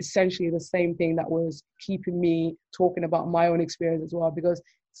that was essentially the same thing that was keeping me talking about my own experience as well, because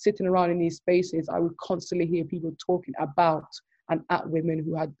sitting around in these spaces, I would constantly hear people talking about and at women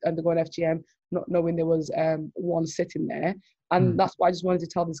who had undergone FGM, not knowing there was one sitting there. And that's why I just wanted to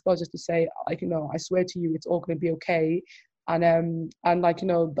tell this girl, just to say, like, I swear to you, it's all going to be okay. And like,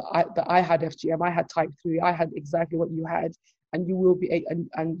 that I had FGM, I had type 3, I had exactly what you had, and you will be,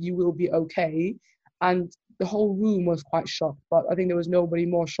 and you will be okay. And the whole room was quite shocked, but I think there was nobody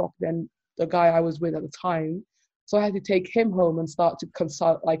more shocked than the guy I was with at the time. So I had to take him home and start to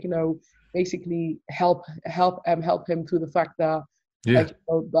consult, like, basically help him through the fact that,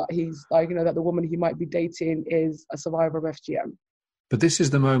 that he's, like, that the woman he might be dating is a survivor of FGM. But this is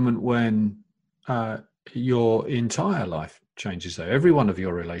the moment when your entire life changes, though. Every one of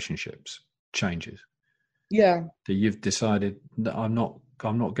your relationships changes. Yeah. That you've decided that I'm not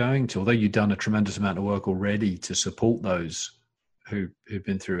going to, although you've done a tremendous amount of work already to support those who've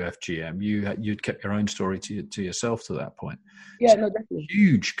been through FGM, you'd kept your own story to yourself to that point. Yeah, so no, definitely.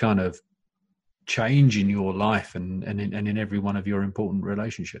 Huge kind of change in your life and in every one of your important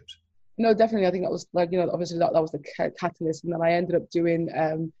relationships. No, definitely. I think that was, like, obviously that was the catalyst. And then I ended up doing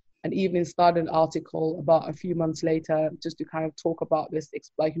an Evening Standard article about a few months later, just to kind of talk about this,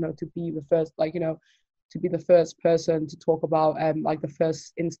 like, to be the first, like, to be the first person to talk about like the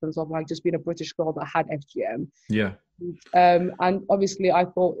first instance of, like, just being a British girl that had FGM. Yeah. And obviously I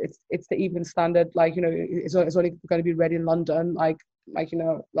thought it's the Evening Standard, like, it's only going to be read in London, like,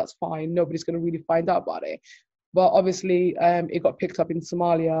 that's fine. Nobody's going to really find out about it. But obviously it got picked up in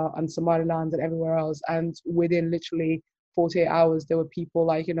Somalia and Somaliland and everywhere else. And within literally 48 hours, there were people,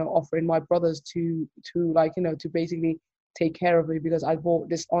 like, offering my brothers to like, to basically take care of me because I brought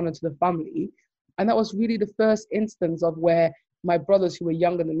this honor to the family. And that was really the first instance of where my brothers, who were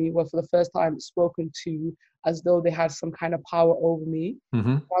younger than me, were for the first time spoken to as though they had some kind of power over me.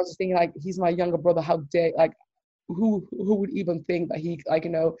 Mm-hmm. I was just thinking, like, he's my younger brother. How dare, like, who would even think that he, like,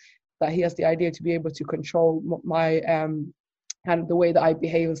 that he has the idea to be able to control my kind of the way that I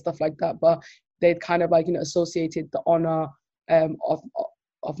behave and stuff like that. But they'd kind of, like, associated the honor of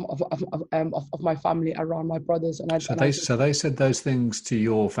my family around my brothers. And so they said those things to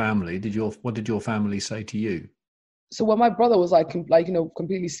your family. What did your family say to you? So when my brother was like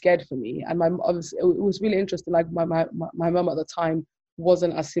completely scared for me, and it was really interesting. Like, my mum at the time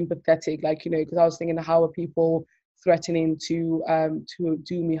wasn't as sympathetic, like, because I was thinking, how are people threatening to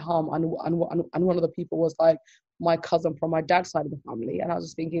do me harm? And one of the people was, like, my cousin from my dad's side of the family, and I was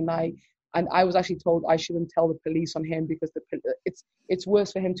just thinking, like, and I was actually told I shouldn't tell the police on him because it's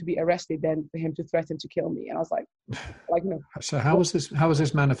worse for him to be arrested than for him to threaten to kill me. And I was like, So how was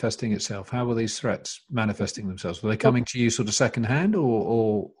this manifesting itself? How were these threats manifesting themselves? Were they coming to you sort of secondhand,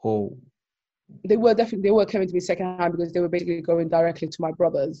 or? They were coming to me secondhand, because they were basically going directly to my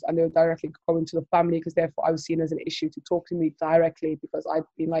brothers, and they were directly going to the family, because therefore I was seen as an issue to talk to me directly, because I'd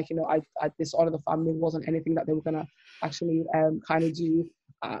been, like, I dishonor the family. wasn't anything that they were gonna actually kind of do.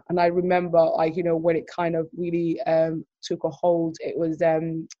 And I remember, like, when it kind of really took a hold, it was I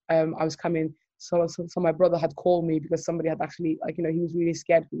was coming. So my brother had called me because somebody had actually, like, he was really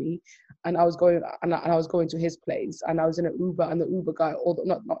scared for me, and I was going to his place, and I was in an Uber, and the Uber guy,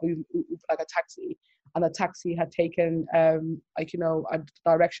 not Uber, like a taxi, and the taxi had taken like, a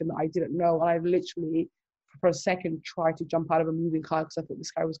direction that I didn't know, and I literally for a second tried to jump out of a moving car because I thought this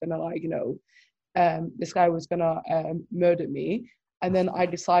guy was gonna, like, murder me. And then I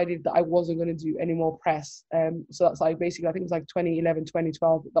decided that I wasn't going to do any more press. So that's, like, basically, I think it was like 2011,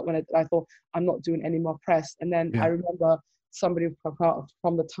 2012, that when I thought, I'm not doing any more press. And then I remember somebody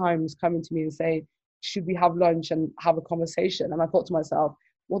from the Times coming to me and saying, should we have lunch and have a conversation? And I thought to myself,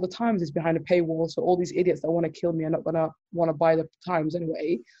 well, the Times is behind a paywall, so all these idiots that want to kill me are not going to want to buy the Times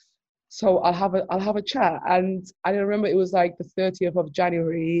anyway. So I'll have a chat. And I remember it was like the 30th of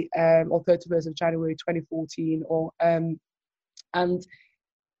January or 31st of January 2014, and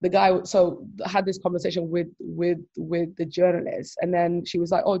the guy, so I had this conversation with the journalist, and then she was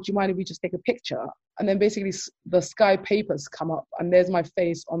like, oh, do you mind if we just take a picture? And then basically the Sky papers come up, and there's my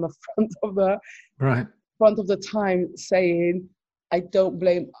face on the front of the Times saying, I don't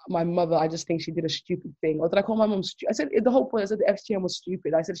blame my mother, I just think she did a stupid thing. Or did I call my mom stupid? I said, the whole point, I said the FGM was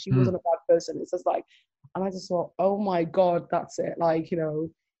stupid. I said she wasn't a bad person. It's just like, and I just thought, oh my God, that's it. Like,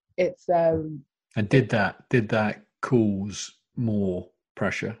 it's and did that cause more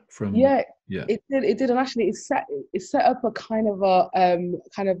pressure from Yeah. It did, and actually, it set up a kind of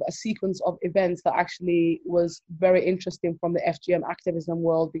a sequence of events that actually was very interesting from the FGM activism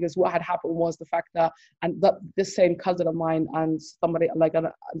world, because what had happened was the fact that, and that this same cousin of mine and somebody like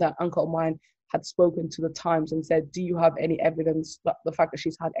that uncle of mine had spoken to the Times and said, "Do you have any evidence that the fact that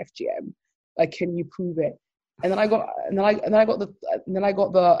she's had FGM? Like, can you prove it?" And then I got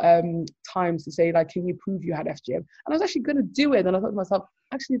the Times to say, like, "Can you prove you had FGM?" And I was actually going to do it, and I thought to myself,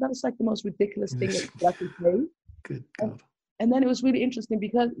 actually, that is like the most ridiculous thing that you could actually say. Good God. And then it was really interesting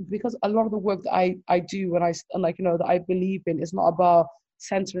because a lot of the work that I do and like, you know, that I believe in is not about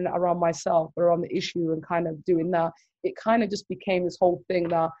centering it around myself but around the issue and kind of doing that. It kind of just became this whole thing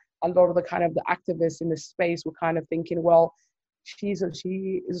that a lot of the kind of the activists in this space were kind of thinking, well, she is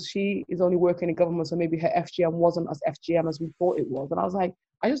only working in government, so maybe her FGM wasn't as FGM as we thought it was. And I was like,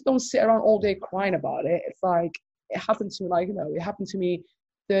 I just don't sit around all day crying about it. It's like, it happened to me, like, you know, it happened to me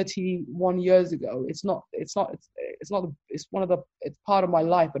 31 years ago. It's part of my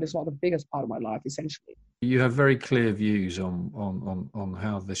life, but it's not the biggest part of my life, essentially. You have very clear views on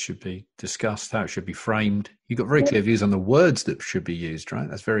how this should be discussed, how it should be framed. You've got very clear views on the words that should be used, right?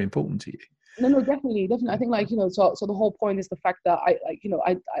 That's very important to you. No, definitely. I think, like, you know, so the whole point is the fact that I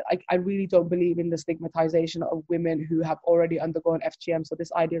really don't believe in the stigmatization of women who have already undergone FGM. So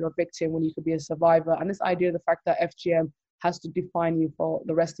this idea of victim when you could be a survivor, and this idea of the fact that FGM has to define you for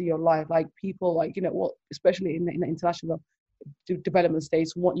the rest of your life. Like, people, like, you know, well, especially in the international development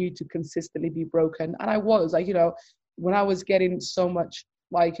states, want you to consistently be broken. And I was, like, you know, when I was getting so much,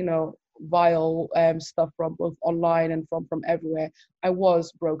 like, you know, vile stuff from both online and from everywhere, I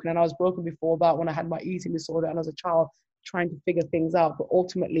was broken. And I was broken before that when I had my eating disorder and as a child trying to figure things out. But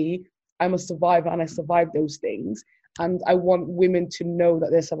ultimately, I'm a survivor and I survived those things. And I want women to know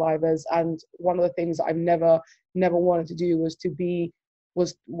that they're survivors. And one of the things I've never wanted to do was to be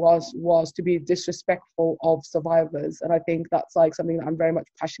disrespectful of survivors. And I think that's like something that I'm very much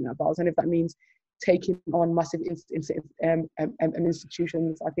passionate about. And if that means taking on massive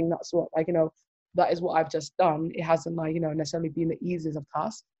institutions, I think that's what, like, you know, that is what I've just done. It hasn't, like, you know, necessarily been the easiest of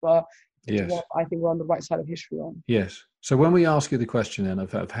tasks, but it's what I think we're on the right side of history on. Yes. So when we ask you the question then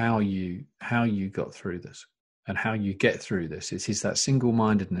of how you got through this and how you get through this, it's that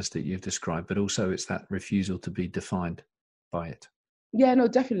single-mindedness that you've described, but also it's that refusal to be defined by it. Yeah, no,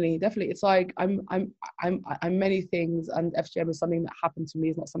 definitely. It's like I'm many things, and FGM is something that happened to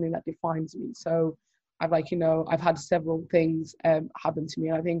me. It's not something that defines me. So I've, like, you know, I've had several things happen to me,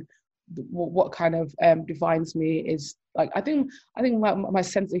 and I think what kind of defines me is, like, I think my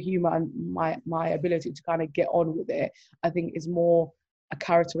sense of humor and my ability to kind of get on with it, I think, is more a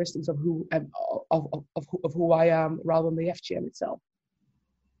characteristics of who of who I am rather than the FGM itself.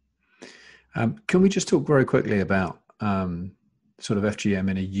 Can we just talk very quickly about sort of FGM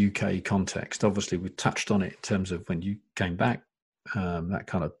in a UK context? Obviously, we touched on it in terms of when you came back, that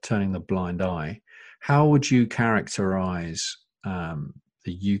kind of turning the blind eye. How would you characterise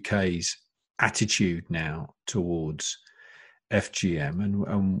the UK's attitude now towards FGM?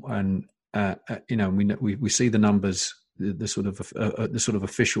 And you know, we see the numbers, the sort of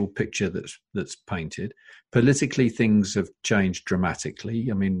official picture that's painted. Politically, things have changed dramatically.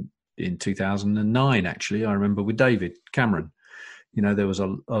 I mean, in 2009, actually, I remember with David Cameron, you know, there was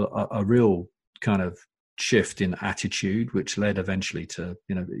a real kind of shift in attitude, which led eventually to,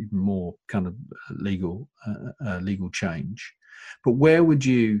 you know, even more kind of legal change. But how would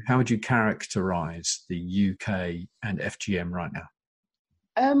you characterise the UK and FGM right now?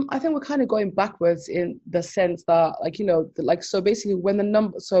 I think we're kind of going backwards in the sense that, like, you know, like, so basically what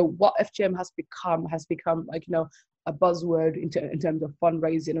FGM has become, like, you know, a buzzword in terms of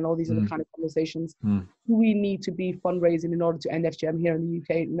fundraising and all these other kind of conversations. Do we need to be fundraising in order to end FGM here in the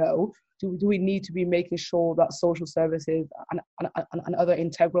UK? No. Do we need to be making sure that social services and other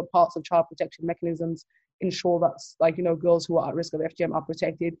integral parts of child protection mechanisms ensure that, like, you know, girls who are at risk of FGM are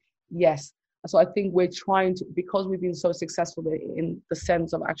protected? Yes. So I think we're trying to, because we've been so successful in the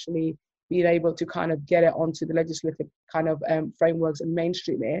sense of actually being able to kind of get it onto the legislative kind of frameworks and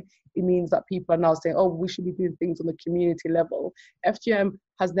mainstream it, it means that people are now saying, oh, we should be doing things on the community level. FGM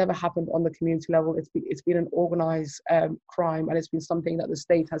has never happened on the community level. It's been an organised crime, and it's been something that the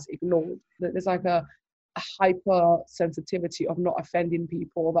state has ignored. There's like a hyper sensitivity of not offending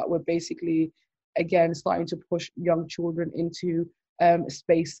people that we're basically, again, starting to push young children into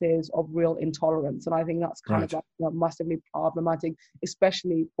spaces of real intolerance. And I think that's kind of like, you know, massively problematic,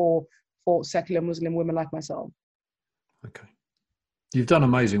 especially for secular Muslim women like myself. Okay. You've done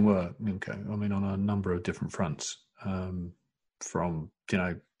amazing work, Nimco. I mean, on a number of different fronts, from, you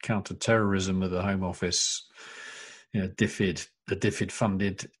know, counter-terrorism with the Home Office, you know, DFID the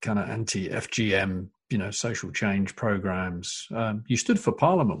DFID-funded kind of anti-FGM, social change programs. You stood for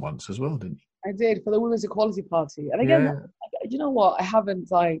Parliament once as well, didn't you? I did, for the Women's Equality Party. And again, you know what? I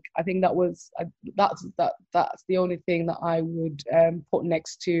haven't, I think that's the only thing that I would put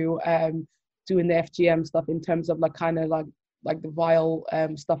next to doing the FGM stuff in terms of like the vile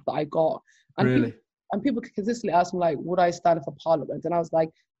stuff that I got. And really? People consistently ask me, like, would I stand for Parliament? And I was like,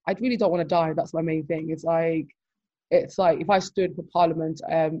 I really don't want to die. That's my main thing. It's like if I stood for Parliament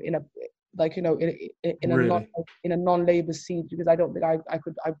in a non-Labour seat, because I don't think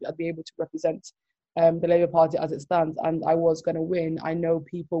I'd be able to represent the Labour Party as it stands, and I was going to win. I know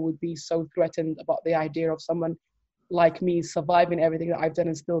people would be so threatened about the idea of someone like me surviving everything that I've done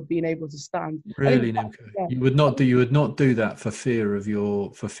and still being able to stand. Really, Nimco? Yeah. You would not do that for fear of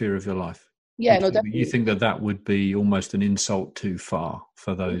your life. Yeah, no, definitely. You think that would be almost an insult too far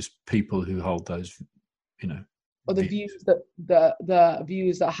for those people who hold those, or the views the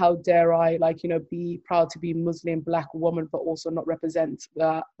views that how dare I be proud to be Muslim black woman, but also not represent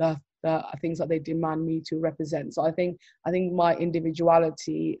the things that they demand me to represent. So I think my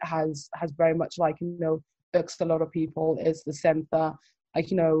individuality has very much irks a lot of people. Is the sense that I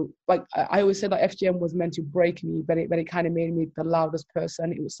always said that FGM was meant to break me, but it kind of made me the loudest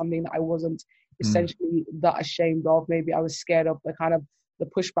person. It was something that I wasn't essentially that ashamed of. Maybe I was scared of the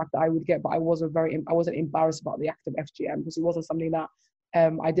pushback that I would get, but I wasn't embarrassed about the act of FGM because it wasn't something that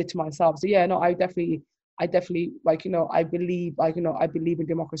I did to myself. So yeah, no, I definitely I believe in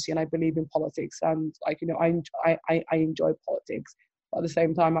democracy and I believe in politics, and I enjoy politics, but at the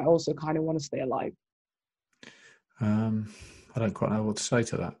same time I also kind of want to stay alive. I don't quite know what to say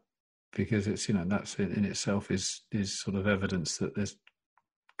to that, because it's that's in itself is sort of evidence that there's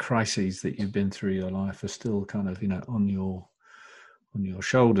crises that you've been through your life are still kind of on your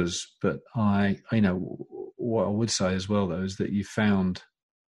shoulders. But what I would say as well though is that you found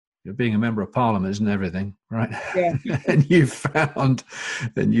being a member of Parliament isn't everything, right? Yeah. and you've found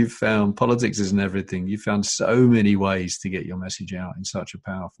politics isn't everything. You found so many ways to get your message out in such a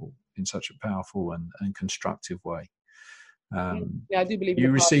powerful and constructive way. I do believe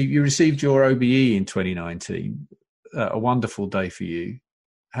you received your OBE in 2019. A wonderful day for you.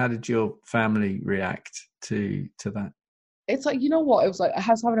 How did your family react to that? It's like, what? It was like I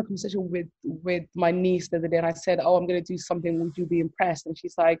was having a conversation with my niece the other day, and I said, "Oh, I'm going to do something. Would you be impressed?" And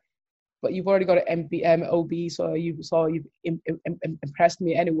she's like, "But you've already got an OBE, so you've impressed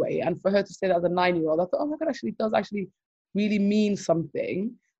me anyway." And for her to say that as a 9-year-old, I thought, "Oh my God, actually, it does actually really mean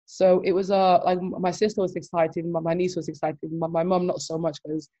something." So it was my sister was excited, my niece was excited, my mum not so much,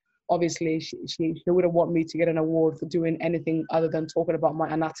 because obviously she wouldn't want me to get an award for doing anything other than talking about my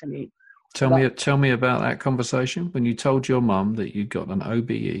anatomy. Tell me about that conversation when you told your mum that you got an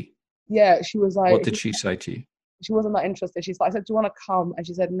OBE. Yeah, she was like, what did she say to you? She wasn't that interested. She's like, I said, "Do you want to come?" And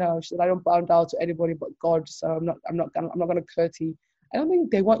she said, "No." She said, "I don't bow down to anybody but God, so I'm not gonna curtsy." I don't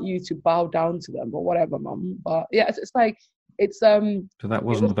think they want you to bow down to them, but whatever, mum. But yeah, it's like it's So that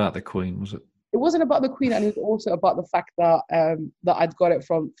wasn't about the Queen, was it? It wasn't about the Queen, and it was also about the fact that that I'd got it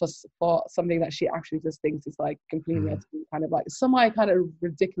for something that she actually just thinks is like completely kind of like semi kind of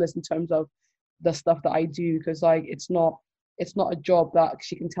ridiculous in terms of the stuff that I do, because like it's not a job that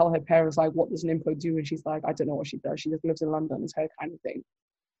she can tell her parents like, "What does Nimco do?" And she's like, "I don't know what she does. She just lives in London." It's her kind of thing.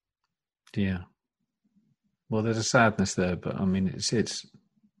 Yeah. Well, there's a sadness there, but I mean, it's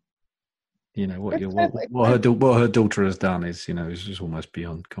what her daughter has done is is just almost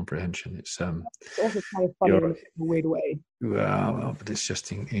beyond comprehension. It's also kind of funny in a weird way. Well, but it's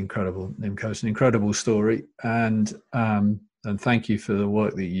just incredible. Nimco, it's an incredible story, and thank you for the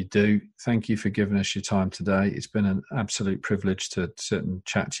work that you do. Thank you for giving us your time today. It's been an absolute privilege to sit and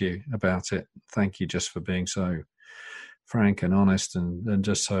chat to you about it. Thank you just for being so frank and honest and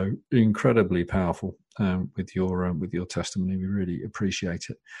just so incredibly powerful with your testimony. We really appreciate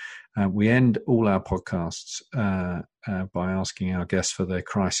it. We end all our podcasts by asking our guests for their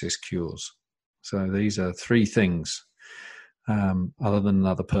crisis cures. So these are 3 things other than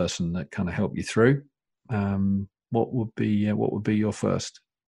another person that kind of help you through. What would be your first?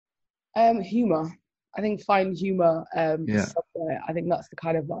 Humor. I think find humor. Yeah. Somewhere. I think that's the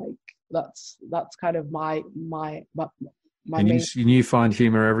kind of like that's kind of my and you find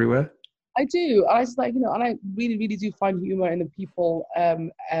humor everywhere? I do. I was like, and I really, really do find humor in the people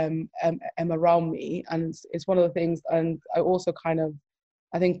around me, and it's one of the things. And I also kind of,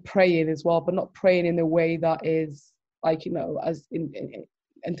 I think, praying as well, but not praying in a way that is like, as in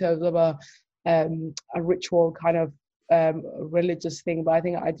terms of a ritual kind of religious thing. But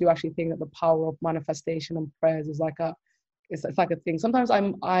I do actually think that the power of manifestation and prayers is like it's like a thing. Sometimes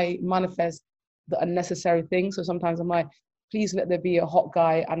I manifest the unnecessary things. So sometimes I'm like, please let there be a hot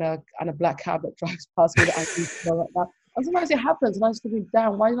guy and a black cab that drives past me that I need to know like that. And sometimes it happens, and I just think,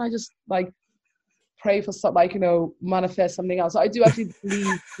 damn, why didn't I just like pray for something, like, manifest something else? So I do actually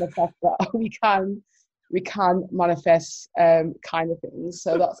believe the fact that we can manifest kind of things.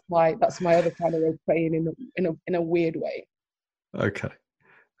 So that's my other kind of way of praying in a weird way. Okay.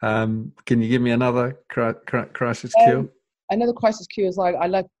 Can you give me another crisis cue? Another crisis cue is like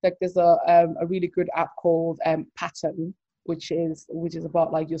there's a really good app called Pattern, which is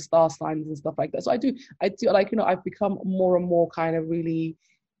about like your star signs and stuff like that. So I do like, I've become more and more kind of really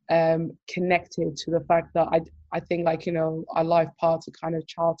connected to the fact that I think, like, our life paths are kind of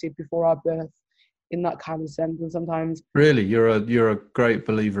charted before our birth, in that kind of sense. And sometimes really, you're a great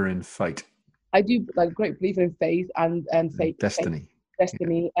believer in fate. I do, like, great believer in faith and fate, destiny.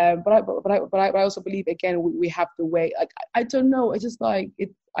 Destiny. Yeah. But I also believe, again, we have to wait. Like, I don't know. It's just like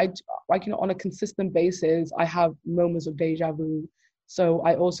it. On a consistent basis, I have moments of deja vu. So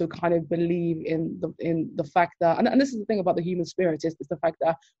I also kind of believe in the fact that, and this is the thing about the human spirit, is the fact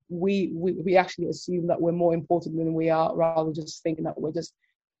that we actually assume that we're more important than we are, rather than just thinking that we're just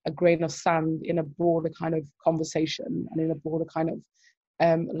a grain of sand in a broader kind of conversation and in a broader kind of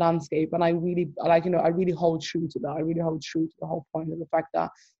landscape. And I really hold true to that. I really hold true to the whole point of the fact that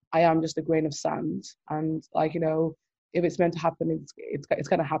I am just a grain of sand, and, like, if it's meant to happen, it's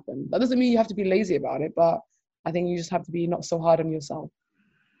going to happen. That doesn't mean you have to be lazy about it, but I think you just have to be not so hard on yourself.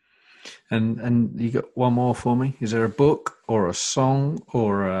 And you got one more for me? Is there a book or a song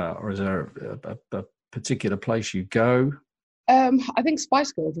or is there a particular place you go? I think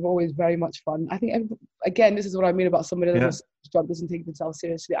Spice Girls are always very much fun. I think, again, this is what I mean about somebody that doesn't take themselves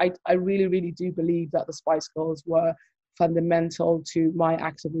seriously. I really, really do believe that the Spice Girls were fundamental to my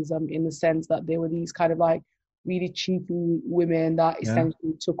activism, in the sense that they were these kind of like really cheeky women that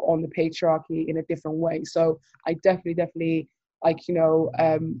essentially took on the patriarchy in a different way. So I definitely have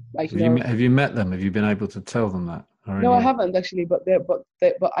you met them? Have you been able to tell them that? No, I haven't actually, but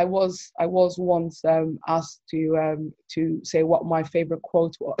I was once asked to say what my favorite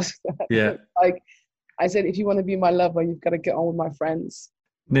quote was. Yeah. Like, I said, if you want to be my lover, you've got to get on with my friends.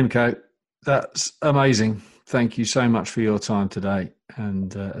 Nimco, that's amazing. Thank you so much for your time today.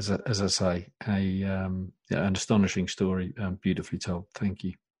 And as I say, an astonishing story, beautifully told. Thank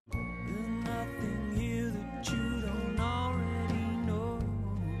you.